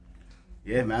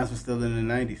 Yeah, mine was still in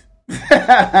the 90s.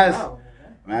 Oh, okay.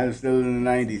 Mine was still in the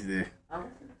 90s there. I was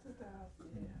in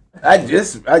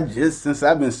 2000. I just, since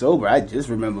I've been sober, I just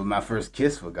remember my first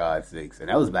kiss, for God's sakes. And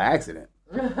that was by accident.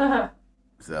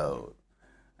 So,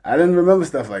 I didn't remember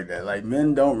stuff like that. Like,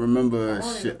 men don't remember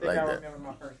shit like I that. remember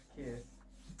my first kiss.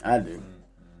 I do.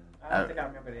 I I think I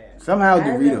remember that. Somehow I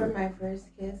remember Dorito. my first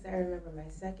kiss. I remember my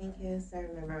second kiss. I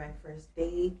remember my first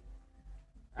date.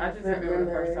 I just remember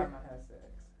the first time I had sex.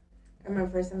 I remember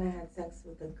the first time I had sex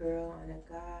with a girl and a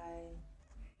guy.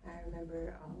 I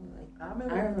remember I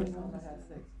remember the first time I had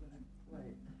sex with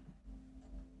wait.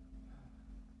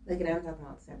 Like, and I'm talking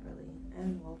about separately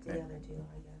and well together too,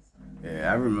 I guess.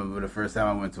 Yeah, I remember the first time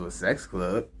I went to a sex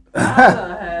club. I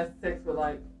had sex with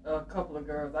like a couple of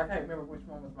girls. I can't remember which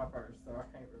one was my first, so I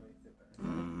can't really sit there.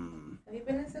 Have you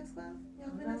been in a sex club? Y'all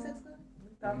been in a sex club?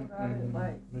 We talked about it,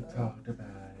 like We talked about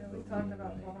it. yeah, we talked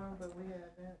about it long, but we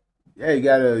had that. Yeah, you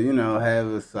gotta, have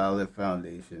a solid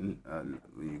foundation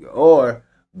when you go, or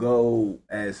go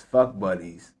as fuck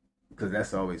buddies, because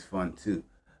that's always fun too.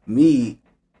 Me,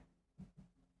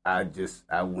 I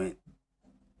went.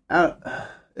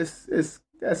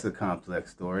 That's a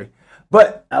complex story,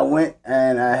 but I went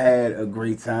and I had a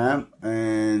great time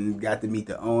and got to meet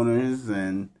the owners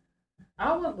and.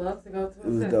 I would love to go to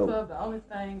was a sex dope. club. The only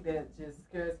thing that just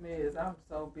scares me is I'm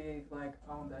so big, like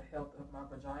on the health of my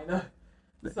vagina.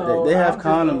 So They have I'm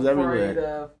condoms just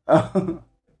everywhere. Of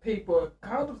people,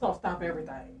 condoms don't stop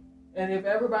everything. And if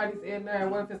everybody's in there,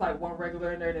 what if it's like one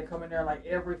regular in there, they come in there like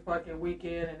every fucking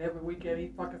weekend, and every weekend he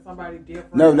fucking somebody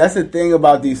different. No, that's the thing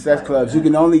about these sex clubs. You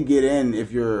can only get in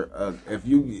if you're if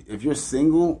you're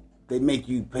single. They make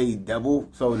you pay double,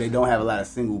 so they don't have a lot of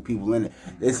single people in it.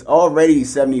 It's already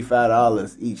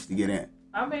 $75 each to get in.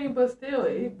 I mean, but still,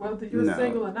 whether you're No.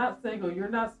 single or not single, you're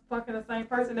not fucking the same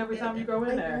person every time you go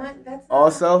in there. That's not,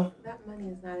 Also, that money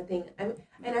is not a thing.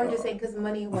 I'm just saying because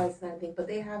money was not a thing, but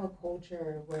they have a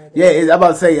culture where. I'm about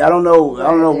to say I don't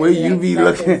know where you be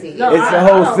looking. It's No, the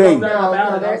whole thing.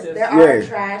 No, there are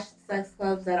trash sex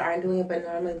clubs that aren't doing it, but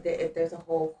normally if there's a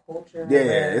whole culture.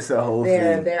 Yeah, it's a whole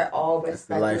thing. They're all It's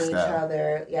the respecting each lifestyle.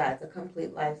 other. Yeah, it's a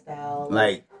complete lifestyle.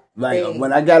 Like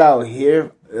when I got out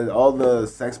here, all the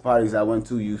sex parties I went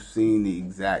to, you've seen the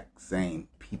exact same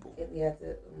people. Yeah,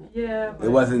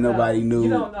 It wasn't nobody new. You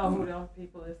don't know who those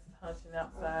people is hunching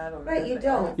outside, or right? You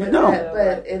don't. You don't.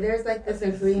 But there's like this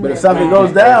agreement. But if something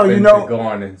goes down, Open you know. to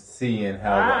going and seeing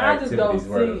how I the just go activities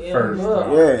were see the and first look.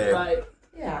 time. Yeah. Like,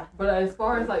 yeah. but as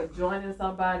far as like joining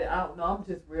somebody, I don't know. I'm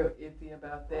just real iffy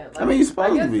about that. Like, I mean, you're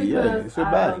supposed I to guess be. Yeah, because it's your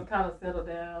I body. kind of settled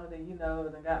down and and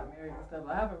got married and stuff.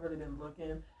 I haven't really been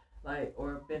looking like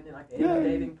or been in like in a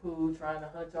dating pool trying to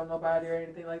hunch on nobody or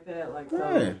anything like that. Like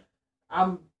so,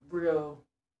 I'm real.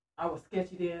 I was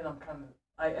sketchy then. I'm kind of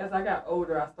like as I got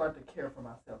older, I started to care for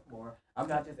myself more. I'm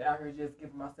not just out here just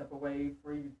giving myself away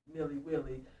free nilly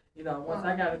willy. Once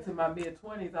I got into my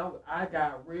mid-20s, I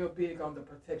got real big on the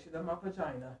protection of my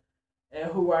vagina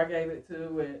and who I gave it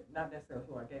to, and not necessarily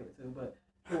who I gave it to, but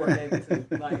who I gave it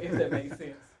to. Like if that makes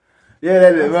sense.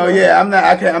 Yeah, I'm not.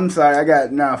 I can't. I'm sorry.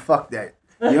 Fuck that.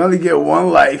 You only get one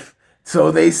life,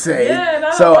 so they say.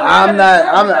 Yeah, so I'm not.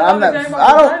 I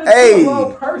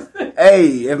don't.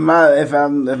 Hey, if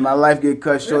my life get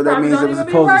cut short, that means it was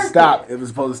supposed to stop. It was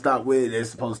supposed to stop with. It's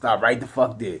supposed to stop right the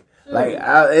fuck there. Like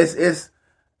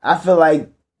I feel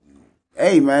like,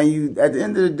 hey man, you at the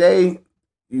end of the day,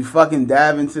 you fucking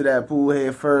dive into that pool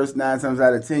head first. 9 times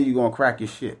out of 10, you gonna crack your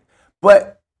shit.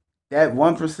 But that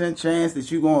 1% chance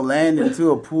that you gonna land into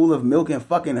a pool of milk and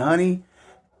fucking honey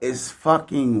is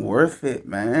fucking worth it,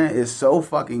 man. It's so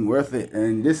fucking worth it.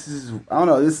 And this is, I don't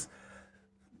know,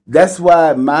 that's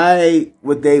why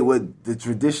what the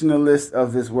traditionalists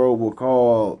of this world will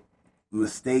call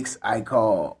mistakes, I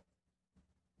call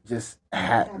just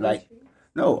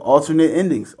alternate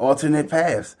endings, alternate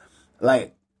paths.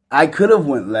 Like I could have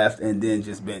went left and then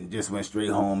just went straight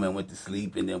home and went to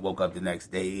sleep and then woke up the next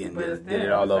day and did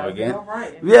it all over again.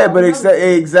 But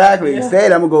exactly. Yeah.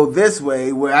 Instead, I'm gonna go this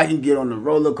way where I can get on the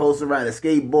roller coaster, ride a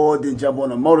skateboard, then jump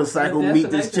on a motorcycle, meet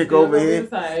this chick over here.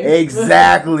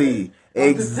 Exactly.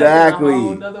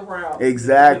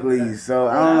 So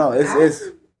I don't know. It's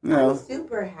I'm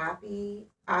super happy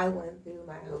I went through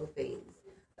my whole phase.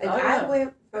 Like I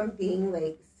went from being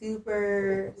like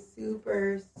super,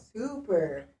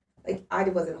 like I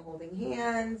wasn't holding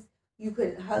hands. You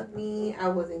couldn't hug me. I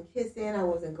wasn't kissing. I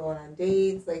wasn't going on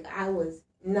dates. Like I was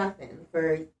nothing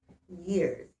for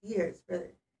years,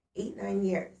 for 8-9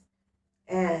 years.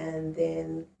 And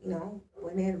then,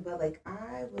 went in, but like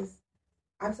I'm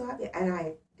so happy. And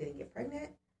I didn't get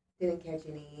pregnant, didn't catch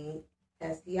any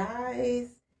STIs.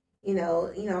 I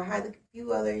had a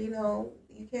few other,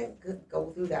 you can't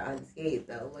go through that unscathed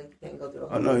though. Like you can't go through the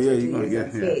whole you're gonna get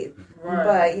unscathed.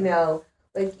 Right.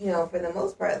 But for the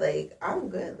most part, like I'm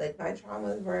good. Like my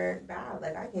traumas weren't bad.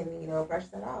 Like I can, brush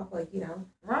that off. Like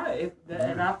Right.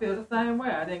 And I feel the same way.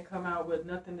 I didn't come out with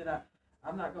nothing that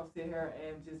I'm not gonna sit here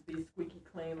and just be squeaky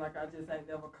clean like I just ain't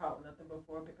never caught nothing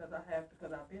before because I've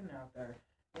been out there.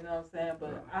 You know what I'm saying?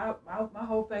 But my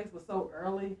whole phase was so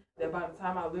early that by the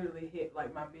time I literally hit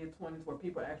like my mid-20s where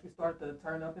people actually start to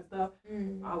turn up and stuff,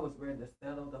 I was ready to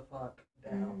settle the fuck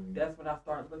down. That's when I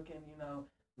started looking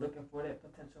for that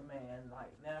potential man.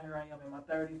 Like now here I am in my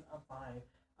 30s, I'm fine.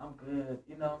 I'm good.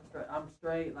 I'm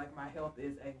straight. Like my health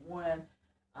is A1.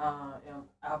 And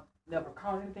I've never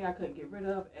caught anything I couldn't get rid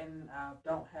of, and I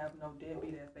don't have no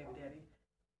deadbeat ass baby daddy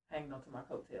hanging onto my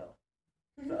coattail.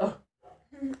 So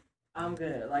I'm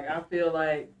good. Like I feel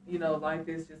like life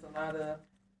is just a lot of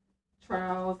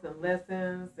trials and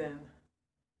lessons and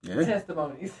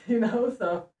testimonies.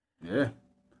 So yeah,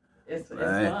 it's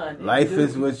fun. Life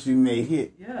is what you make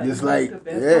it. Yeah, just like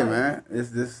man.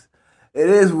 It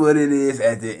is what it is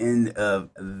at the end of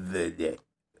the day.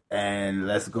 And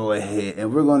let's go ahead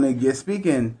and we're going to get,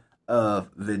 speaking of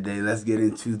the day, let's get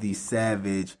into the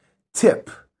savage tip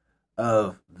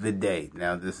of the day.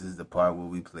 Now, this is the part where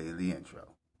we play the intro.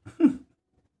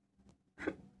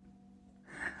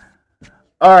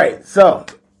 All right, so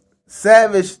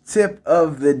savage tip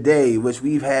of the day, which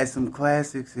we've had some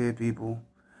classics here, people.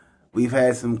 We've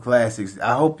had some classics.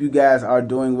 I hope you guys are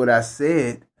doing what I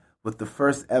said with the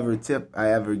first ever tip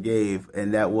I ever gave,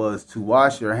 and that was to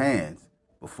wash your hands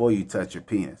before you touch your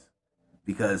penis.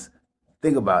 Because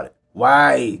think about it.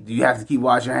 Why do you have to keep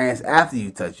washing your hands after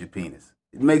you touch your penis?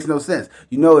 It makes no sense.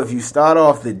 If you start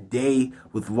off the day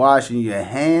with washing your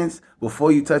hands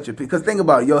before you touch your penis, because think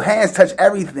about it, your hands touch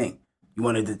everything. You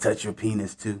wanted to touch your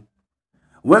penis too.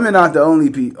 Women aren't the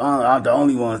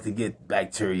only ones to get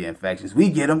bacteria infections. We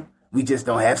get them. We just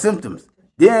don't have symptoms.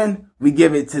 Then we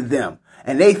give it to them.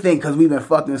 And they think because we've been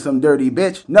fucking some dirty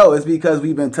bitch. No, it's because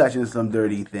we've been touching some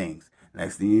dirty things.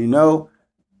 Next thing you know,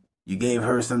 you gave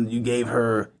her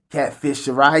catfish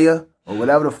Shariah or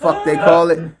whatever the fuck they call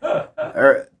it.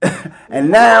 And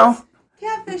now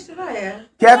Catfish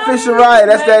Shariah.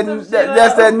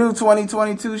 That's that new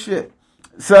 2022 shit.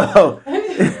 So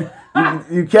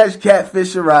you catch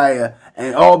catfish Shariah,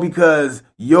 and all because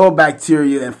your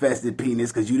bacteria infested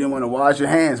penis, because you didn't want to wash your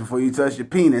hands before you touched your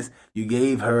penis, you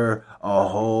gave her a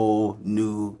whole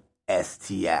new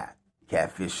STI,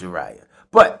 catfish Shariah.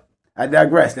 But I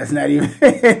digress. That's not even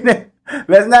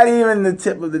the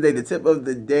tip of the day. The tip of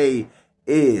the day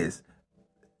is,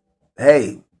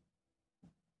 hey,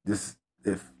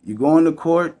 if you go into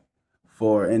court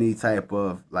for any type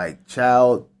of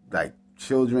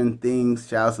children things,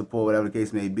 child support, whatever the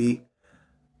case may be,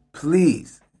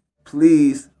 please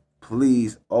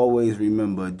always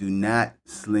remember, do not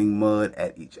sling mud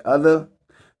at each other,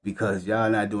 because y'all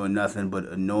not doing nothing but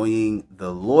annoying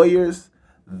the lawyers,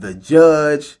 the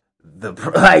judge,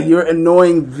 you're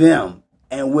annoying them,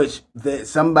 and which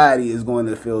somebody is going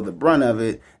to feel the brunt of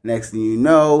it. Next thing you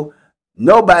know,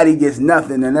 nobody gets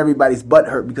nothing, and everybody's butt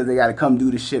hurt because they got to come do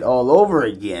the shit all over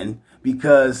again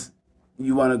because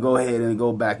you want to go ahead and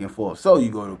go back and forth. So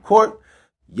you go to court.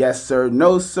 Yes, sir.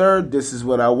 No, sir. This is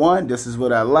what I want. This is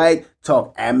what I like.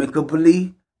 Talk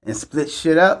amicably and split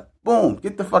shit up. Boom.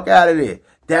 Get the fuck out of there.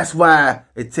 That's why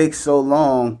it takes so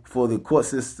long for the court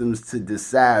systems to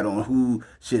decide on who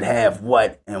should have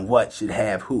what and what should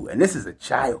have who. And this is a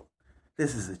child.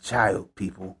 This is a child,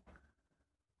 people.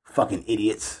 Fucking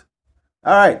idiots.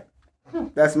 All right.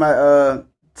 That's my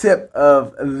tip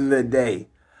of the day.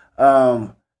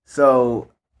 So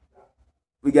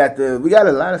we got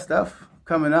a lot of stuff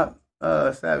coming up.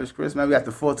 Savage Christmas. We got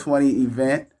the 420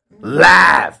 event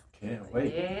live. Can't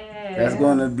wait. Yeah. That's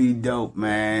gonna be dope,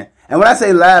 man. And when I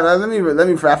say live, let me.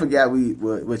 I forgot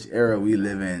which era we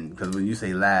live in, because when you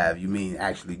say live, you mean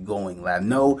actually going live.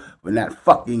 No, we're not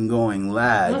fucking going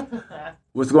live.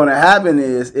 What's going to happen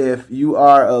is, if you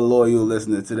are a loyal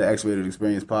listener to the X-Rated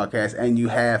Experience podcast and you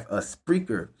have a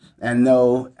Spreaker, and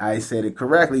no, I said it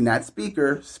correctly, not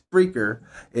speaker, Spreaker.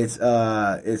 It's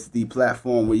the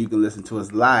platform where you can listen to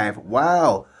us live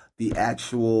while the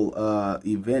actual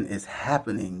event is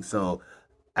happening. So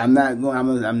I'm gonna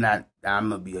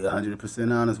be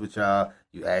 100% honest with y'all.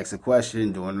 You ask a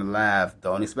question during the live,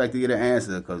 don't expect to get an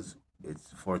answer, because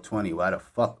it's 420. Why the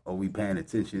fuck are we paying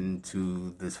attention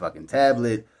to this fucking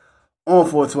tablet on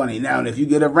 420? Now, if you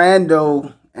get a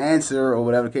rando answer or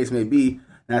whatever the case may be,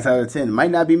 9 out of 10, it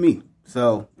might not be me.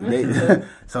 So,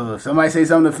 so if somebody say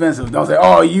something offensive, don't say,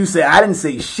 "Oh, you said." I didn't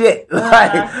say shit.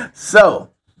 So,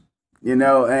 and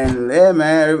yeah,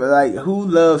 man, like, who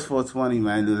loves 420,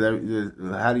 man?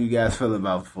 How do you guys feel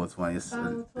about 420?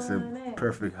 It's a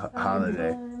perfect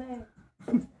holiday.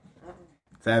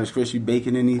 Savage Chris, you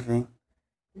baking anything?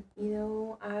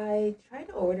 I tried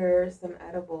to order some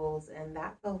edibles and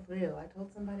that fell through. I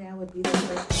told somebody I would be the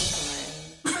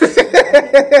first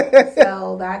customer.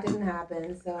 So that didn't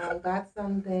happen. So that's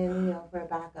something, for a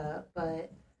backup.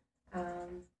 But,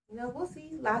 we'll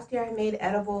see. Last year I made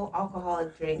edible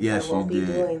alcoholic drinks. Yes, I won't be you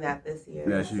did. doing that this year.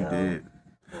 Yes, you did.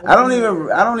 We'll I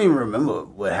don't even remember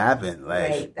what happened last.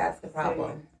 Right, that's the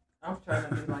problem. I'm trying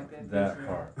to be like that. That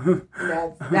part.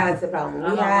 That's the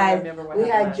problem. We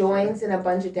had joints and a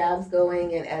bunch of dabs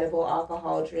going and edible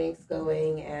alcohol drinks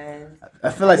going, and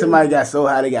I feel like somebody got so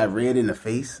high they got red in the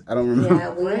face. I don't remember. Yeah,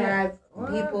 we had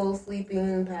people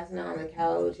sleeping, passing out on the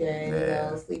couch,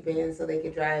 and sleeping so they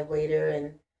could drive later. And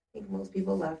I think most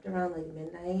people left around like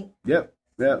midnight. Yep,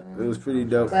 it was pretty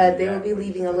dope. But they will be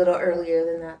leaving a little earlier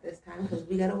than that this time because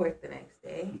we got to work the next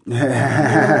day.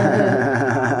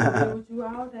 With you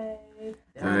all day.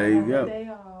 There you go. Day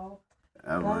off.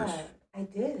 But I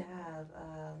did have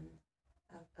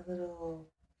a little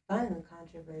fun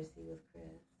controversy with Chris.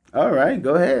 All right,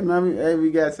 go ahead, mommy. Hey, we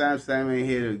got time. Sam ain't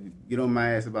here to get on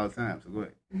my ass about time, so go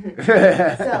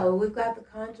ahead. So we've got the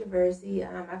controversy.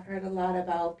 I've heard a lot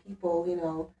about people,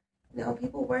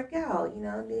 people work out,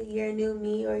 new year, new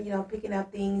me, or, picking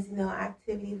up things,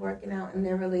 activity, working out in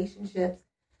their relationships.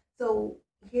 So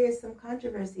here's some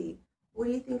controversy. What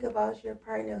do you think about your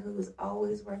partner who's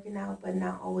always working out but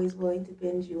not always willing to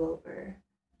bend you over?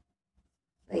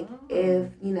 Like,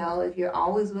 if you're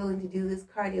always willing to do this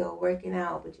cardio, working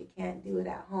out, but you can't do it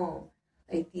at home,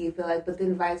 like, do you feel like, but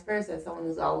then vice versa, someone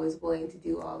who's always willing to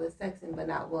do all this sexing but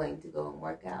not willing to go and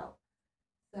work out.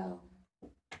 So,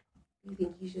 you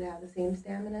think you should have the same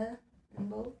stamina in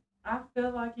both? I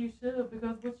feel like you should,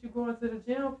 because what you going to the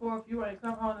gym for if you ain't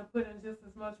come home and put in just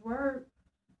as much work?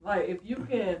 Like, if you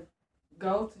can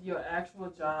go to your actual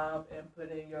job and put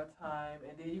in your time,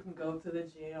 and then you can go to the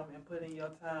gym and put in your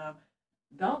time,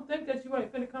 don't think that you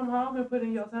ain't finna come home and put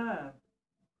in your time.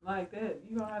 Like that,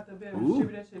 you gonna have to be able to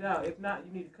distribute that shit out. If not,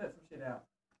 you need to cut some shit out.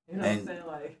 You know what I'm saying?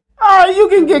 Like, you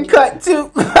can get cut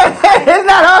too. It's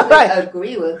not all I right.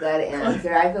 agree with that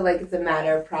answer. I feel like it's a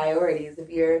matter of priorities. If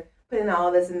you're putting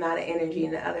all this amount of energy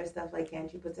into other stuff, like,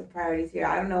 can't you put some priorities here?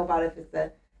 I don't know about if it's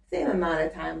the same amount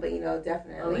of time, but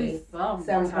definitely some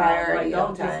priority. Like,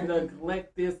 don't just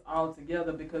neglect this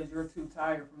altogether because you're too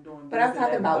tired from doing. But I'm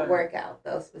talking about workout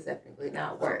though, specifically,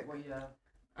 not work. Well, yeah.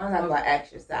 I'm talking about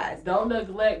exercise. Don't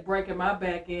neglect breaking my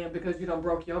back in because you done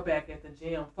broke your back at the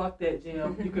gym. Fuck that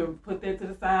gym. You can put that to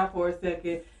the side for a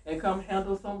second and come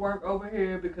handle some work over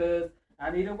here because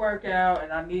I need a workout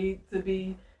and I need to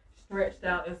be stretched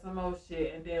out and some more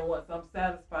shit. And then once I'm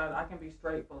satisfied, I can be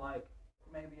straight for like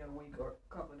maybe a week or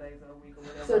a couple of days or a week or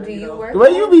whatever. So do you work? The way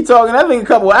you be talking, I think a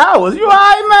couple hours. You all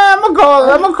right, man? I'm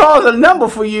gonna call a number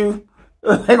for you.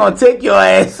 They gonna take your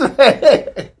ass.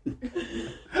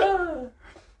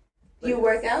 Do you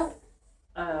work out?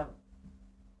 Not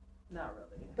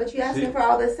really. But you asking for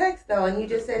all the sex though, and you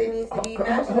just said it needs to be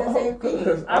matching the same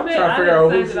thing. I mean, I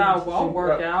didn't say that I won't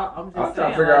work out. I'm just saying,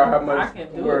 trying to figure out how I much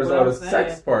can do where's it, all the I'm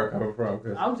sex saying. part coming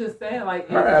from. I'm just saying, like,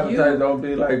 Her appetite don't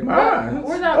be like mine.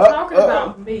 We're not talking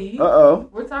about me.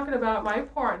 We're talking about my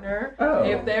partner.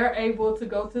 If they're able to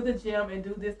go to the gym and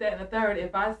do this, that, and the third.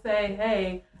 If I say,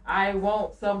 hey, I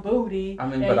want some booty,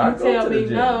 and you tell me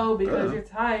no because you're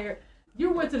tired, you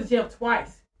went to the gym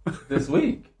twice. This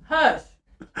week. Hush.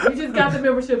 You just got the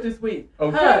membership this week.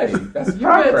 Okay. Hush. That's You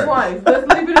went twice. Let's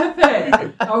leave it at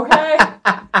that. Okay?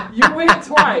 You went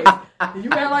twice.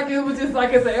 You act like it was just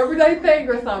like it's an everyday thing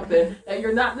or something. And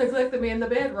you're not neglecting me in the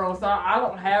bedroom. So I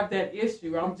don't have that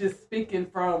issue. I'm just speaking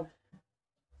from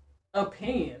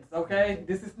opinions. Okay?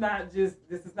 This is not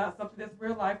something that's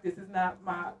real life. This is not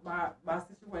my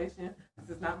situation.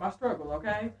 This is not my struggle.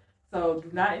 Okay? So do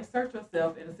not insert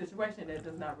yourself in a situation that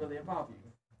does not really involve you.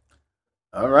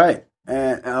 All right.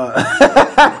 And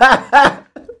I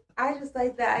just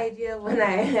like the idea when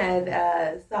I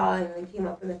had saw and it came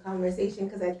up in the conversation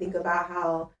because I think about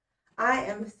how I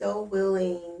am so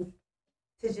willing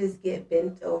to just get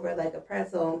bent over like a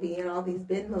pretzel and be in all these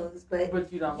bend moves, but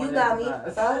you got me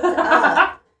fucked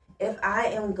up. If I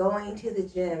am going to the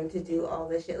gym to do all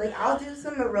this shit, like I'll do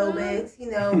some aerobics,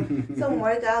 some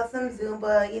workouts, some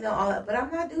Zumba, all that, but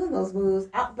I'm not doing those moves.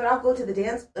 But I'll go to the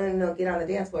dance, get on the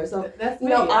dance floor. So that's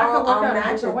me. I'll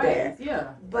match it there.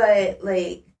 Yeah. But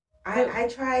like, I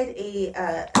tried a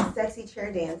sexy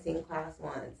chair dancing class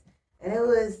once, and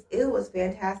it was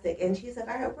fantastic. And she's like,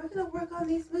 all right, we're gonna work on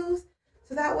these moves,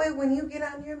 so that way when you get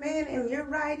on your man and you're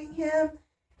riding him.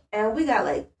 And we got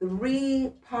like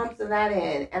 3 pumps of that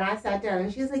in. And I sat down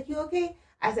and she was like, you okay?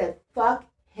 I said, fuck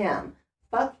him.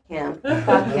 Fuck him.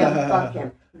 Fuck him. Fuck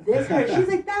him. This hurt. She's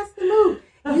like, that's the move.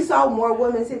 you saw more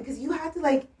women sit because you had to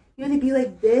be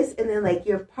like this and then like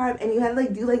your part and you had to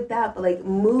like do like that but like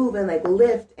move and like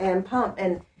lift and pump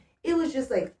and it was just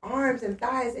like arms and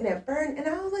thighs and it burned and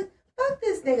I was like, fuck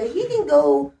this nigga, he can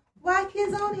go whack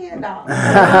his own hand off.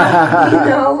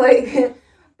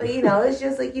 But it's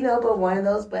just like, but one of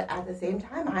those, but at the same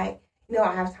time I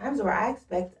have times where I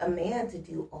expect a man to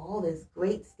do all this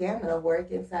great stamina work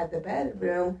inside the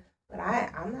bedroom. But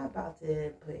I'm not about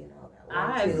to put in all that work.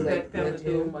 I expect them to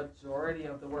do a majority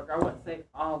of the work. I wouldn't say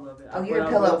all of it. Oh, you're a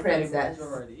pillow princess.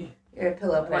 Majority. You're a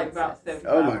pillow princess. Like about 75%.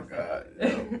 Oh my God.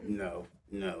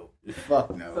 No. Fuck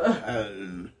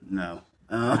no. No.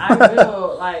 I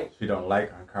feel like... She don't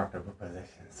like uncomfortable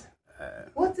positions.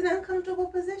 What's an uncomfortable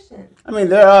position? I mean,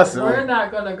 there are some. We're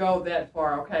not going to go that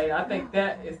far, okay? I think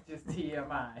that is just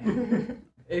TMI.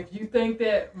 If you think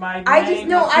that my I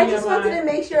just wanted to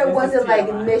make sure it wasn't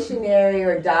like missionary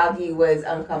or doggy was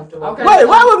uncomfortable. Okay. Wait,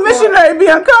 why would missionary be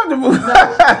uncomfortable?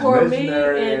 No, for me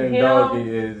and him, doggy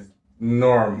is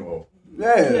normal.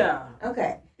 Yeah.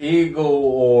 Okay. Eagle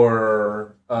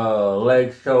or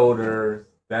leg shoulders,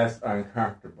 that's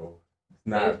uncomfortable. It's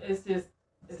not. It's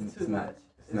too much.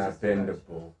 It's not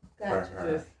bendable Gotcha. for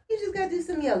her. You just gotta do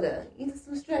some yoga. You do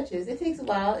some stretches. It takes a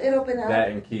while. It open up.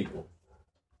 That and Kegel.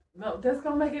 No, that's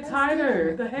gonna make it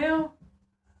tighter. The hell?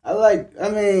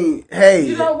 Hey.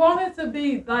 You don't want it to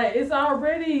be like it's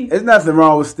already. There's nothing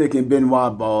wrong with sticking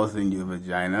Benoit balls in your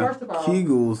vagina. First of all,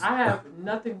 Kegels. I have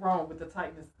nothing wrong with the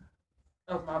tightness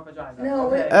of my vagina. No,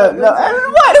 okay?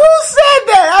 What? Who said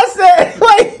that? I said,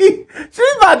 wait,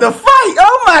 she's about to fight.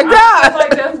 Oh my God. I feel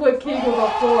like that's what Kegels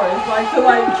are for. It's like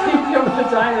to keep your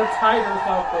vagina tight or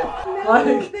something.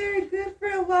 It's very good for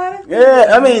a lot of people.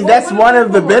 Yeah, I mean, that's one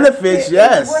of the benefits,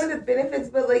 yes. It's one of the benefits,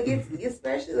 but it's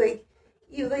especially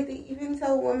you can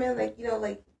tell women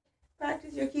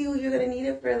practice your Kegel. You're gonna need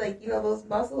it for those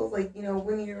muscles when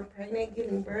you're pregnant,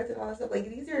 giving birth, and all that stuff.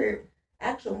 These are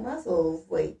actual muscles.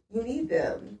 You need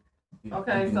them.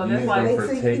 Okay, so that's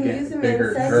so you can use them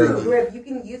in sex to grip. You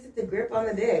can use it to grip on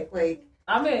the dick. It's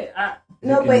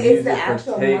the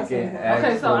actual muscle.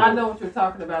 Okay, so I know what you're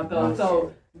talking about though. Muscle.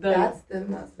 So that's the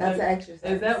muscle. That's the exercise.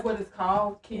 Is that what it's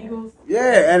called, Kegels?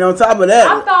 Yeah, and on top of that,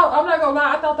 I'm not gonna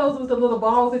lie. I thought those was the little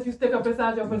balls that you stick up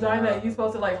inside your vagina, and you're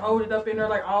supposed to hold it up in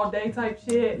there all day type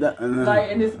shit.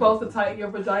 And it's supposed to tighten your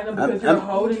vagina because you're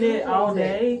holding it all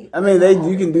day. I mean,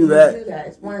 you can do that.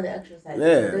 It's one of the exercises.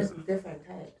 Yeah. There's different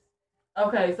types.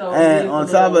 Okay, so and on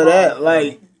top of that,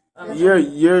 you're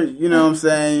you know what I'm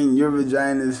saying, your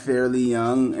vagina is fairly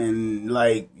young, and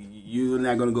you're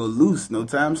not gonna go loose no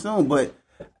time soon, but.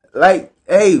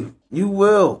 Hey, you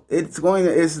will. It's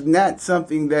not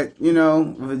something that,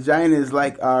 vagina is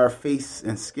like our face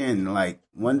and skin.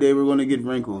 One day we're going to get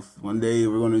wrinkles. One day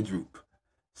we're going to droop.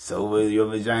 So will your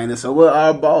vagina. So will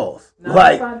our balls. Now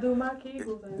if I do my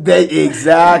Kegels.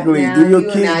 Exactly. Do your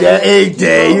Kegels.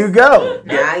 There you go.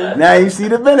 Now you see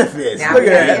the benefits. Look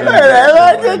at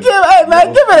that.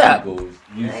 Give it up.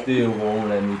 You still won't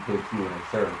let me put you in a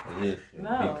certain position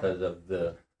because of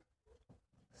the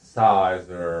size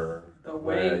or the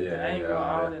weight, the angle,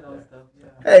 all of those stuff. Yeah.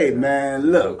 Hey man,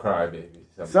 look. Cry baby.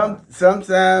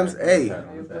 Sometimes, hey.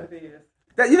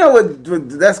 That,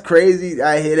 that's crazy.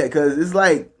 I hear that because it's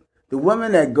the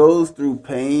woman that goes through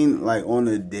pain on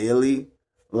a daily,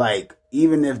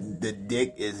 even if the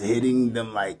dick is hitting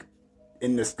them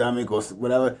in the stomach or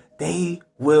whatever, they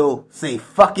will say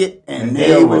fuck it and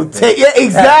they will take it. Yeah,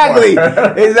 exactly.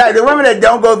 Exactly. The women that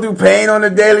don't go through pain on a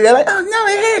daily, they're like, oh no,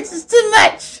 it hurts. It's too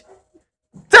much.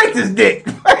 Take this dick.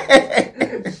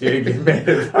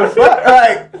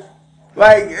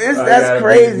 That's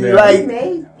crazy.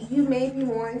 You may be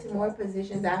more into more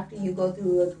positions after you go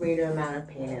through a greater amount of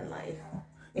pain in life.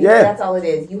 Maybe that's all it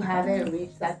is. You haven't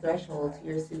reached that threshold to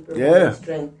your superhuman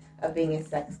strength of being a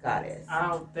sex goddess. I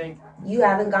don't think you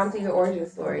haven't gone through your origin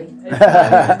story. It's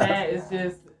that. It's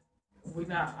just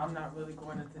I'm not really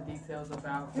going into details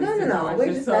about. No.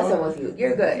 We're just messing with you.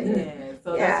 You're good. Yeah.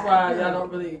 So that's why y'all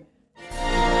don't really.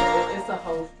 It's a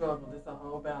whole struggle. It's a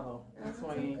whole battle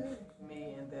between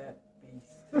me and that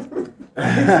beast.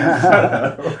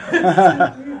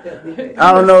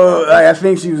 I don't know. I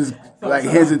think she was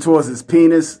hinting towards his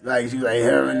penis. She was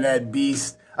her and that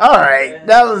beast. All right,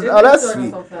 that's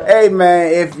sweet. Hey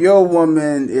man, if your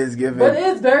woman is giving, but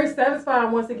it's very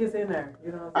satisfying once it gets in there.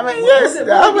 I mean, yes,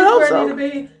 I would hope so. It need to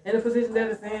be in the position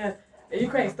that it's in. And you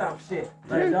can't stop shit.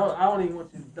 I don't even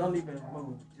want you. Don't even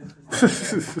move.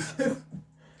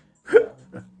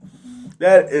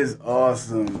 That is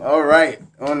awesome. All right.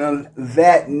 On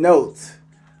that note,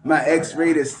 my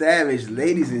X-rated savage,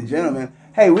 ladies and gentlemen.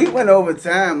 Hey, we went over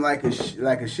time like a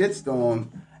shitstorm,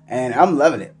 and I'm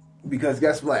loving it. Because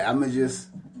guess what? I'm gonna just,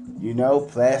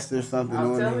 plaster something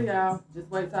on I'm telling there. y'all, just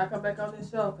wait till I come back on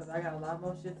this show because I got a lot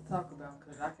more shit to talk about.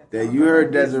 That you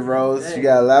heard Desert Rose. She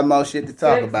got a lot more shit to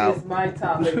talk sex about. Is my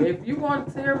topic. If you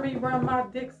want to hear me run my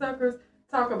dick suckers,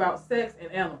 talk about sex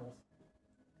and animals.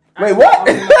 Wait, what?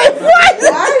 What?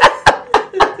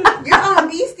 You're on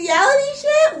bestiality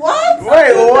shit? What?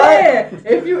 Wait, what?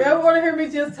 If you ever want to hear me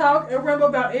just talk and ramble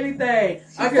about anything,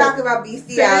 I talk about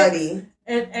bestiality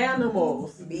and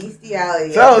animals.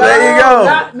 Bestiality. So there you go.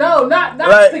 Not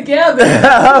Like, together.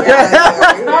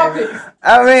 Topics.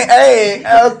 I mean, hey.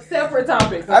 Separate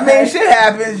topics. Okay? I mean, shit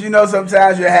happens.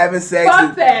 Sometimes you're having sex.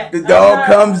 Fuck that. The dog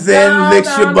comes in,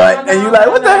 licks your butt, and you're like,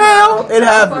 what the hell? It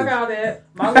happens. Fuck all that.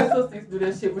 My little sister used to do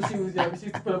that shit when she was young. She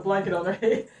used to put a blanket on her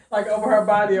head, like over her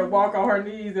body, and walk on her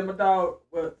knees. And my dog,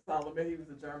 Solomon, he was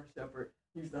a German Shepherd.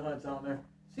 He used to hunch on her.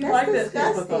 She liked that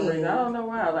shit for some reason. I don't know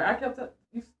why. Like, I kept telling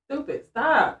you stupid,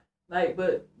 stop. Like,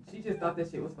 but she just thought that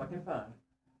shit was fucking fun.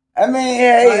 I mean,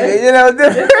 hey,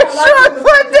 different Like, strokes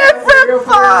for different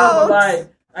folks.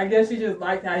 Like, I guess she just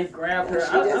liked how he grabbed her.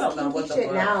 She does kinky shit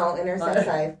fuck. now in her sex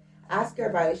life. Ask her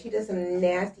about it. She does some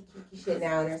nasty kinky shit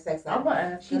now in her sex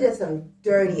life. She does some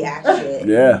dirty ass shit.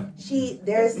 Yeah.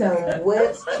 There's some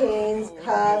whips, chains,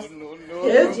 cuffs,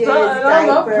 It's hinges,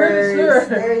 I'm pretty diapers.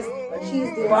 sure. She's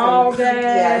doing Ball some kinky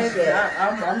ass gag. shit.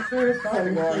 I'm sure it's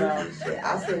something going on. Kinky shit.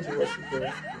 I'll send you what she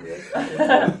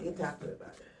did. You talk to her about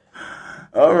it.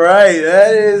 All right,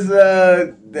 that is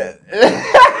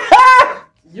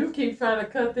You keep trying to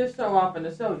cut this show off, and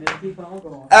the show just keep on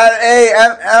going. hey,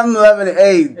 I'm loving it.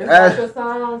 Hey, it's like a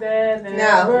song that no,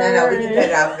 we can cut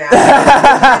it off now.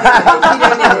 She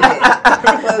done did it.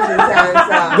 Closing time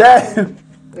song.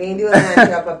 We ain't doing that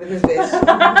jump up in this bitch.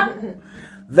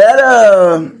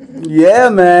 Yeah,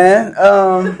 man.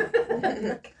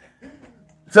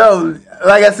 So,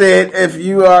 like I said, if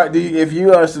you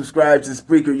are subscribed to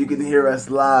Spreaker, you can hear us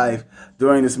live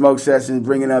during the smoke session,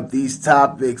 bringing up these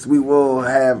topics. We will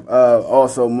have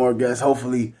also more guests,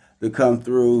 hopefully, to come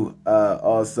through.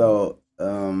 Also,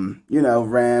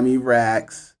 Rami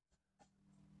Rax,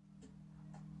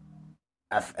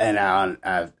 and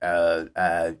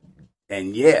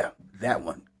yeah, that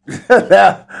one.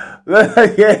 That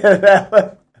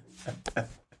one.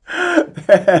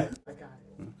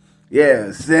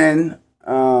 Yeah, Sin,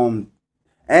 and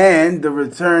the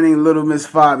returning Little Miss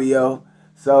Fabio.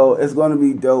 So it's going to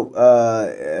be dope.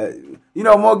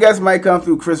 More guests might come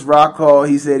through. Chris Rockall,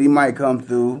 he said he might come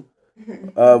through.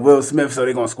 Will Smith, so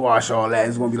they're going to squash all that.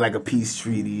 It's going to be like a peace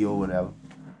treaty or whatever.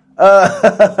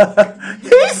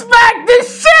 He smacked the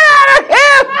shit out of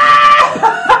him!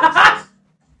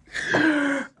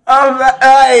 I'm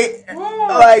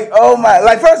like, oh my,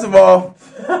 like, first of all,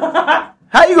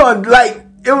 how you going to, like,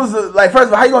 it was first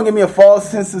of all, how you gonna give me a false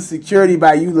sense of security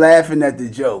by you laughing at the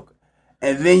joke,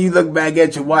 and then you look back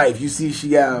at your wife, you see she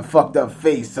got a fucked up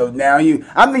face, so now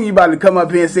I'm thinking you about to come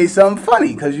up here and say something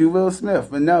funny because you Will Smith,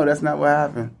 but no, that's not what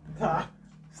happened.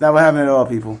 It's not what happened at all,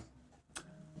 people.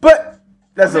 But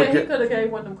that's okay. He could have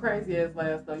gave one of them crazy ass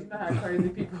laughs though. You know how crazy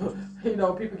people,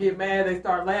 people get mad, they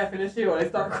start laughing and shit, or they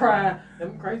start crying.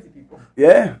 Them crazy people.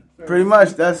 Yeah, pretty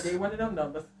much. That's one of them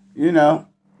numbers.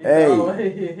 Hey,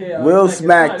 Will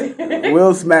smacked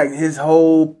his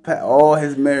all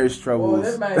his marriage troubles. Well,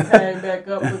 this man came back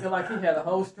up looking like he had a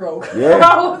whole stroke.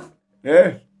 Yeah.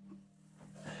 Yeah.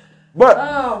 But,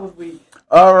 it was weak.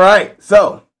 All right.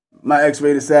 So, my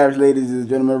X-rated savage ladies and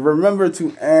gentlemen, remember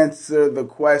to answer the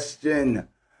question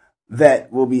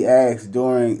that was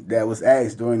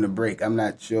asked during the break. I'm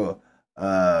not sure.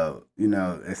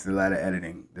 It's a lot of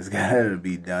editing. There's got to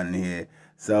be done here.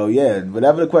 So, yeah,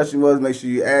 whatever the question was, make sure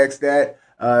you ask that.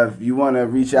 If you want to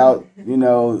reach out,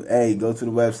 hey, go to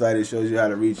the website. It shows you how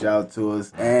to reach out to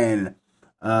us. And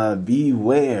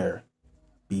beware,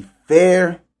 be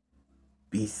fair,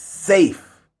 be safe,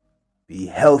 be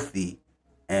healthy,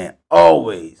 and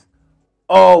always,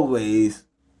 always,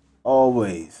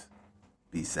 always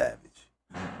be savage.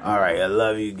 All right, I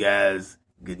love you guys.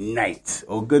 Good night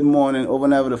or good morning or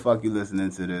whenever the fuck you listening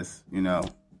to this,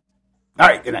 All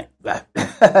right, good night. Bye.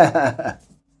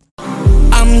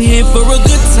 I'm here for a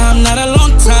good time, not a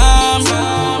long time.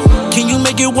 Can you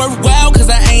make it worthwhile? Cause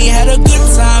I ain't had a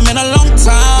good time in a long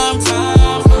time.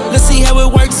 Let's see how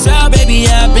it works out, baby.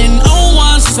 I've been on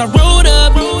one since I rolled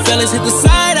up. Fellas hit the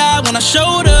side eye when I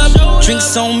showed up.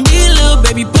 Drinks on me, little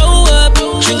baby, blow up.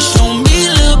 Drinks on me.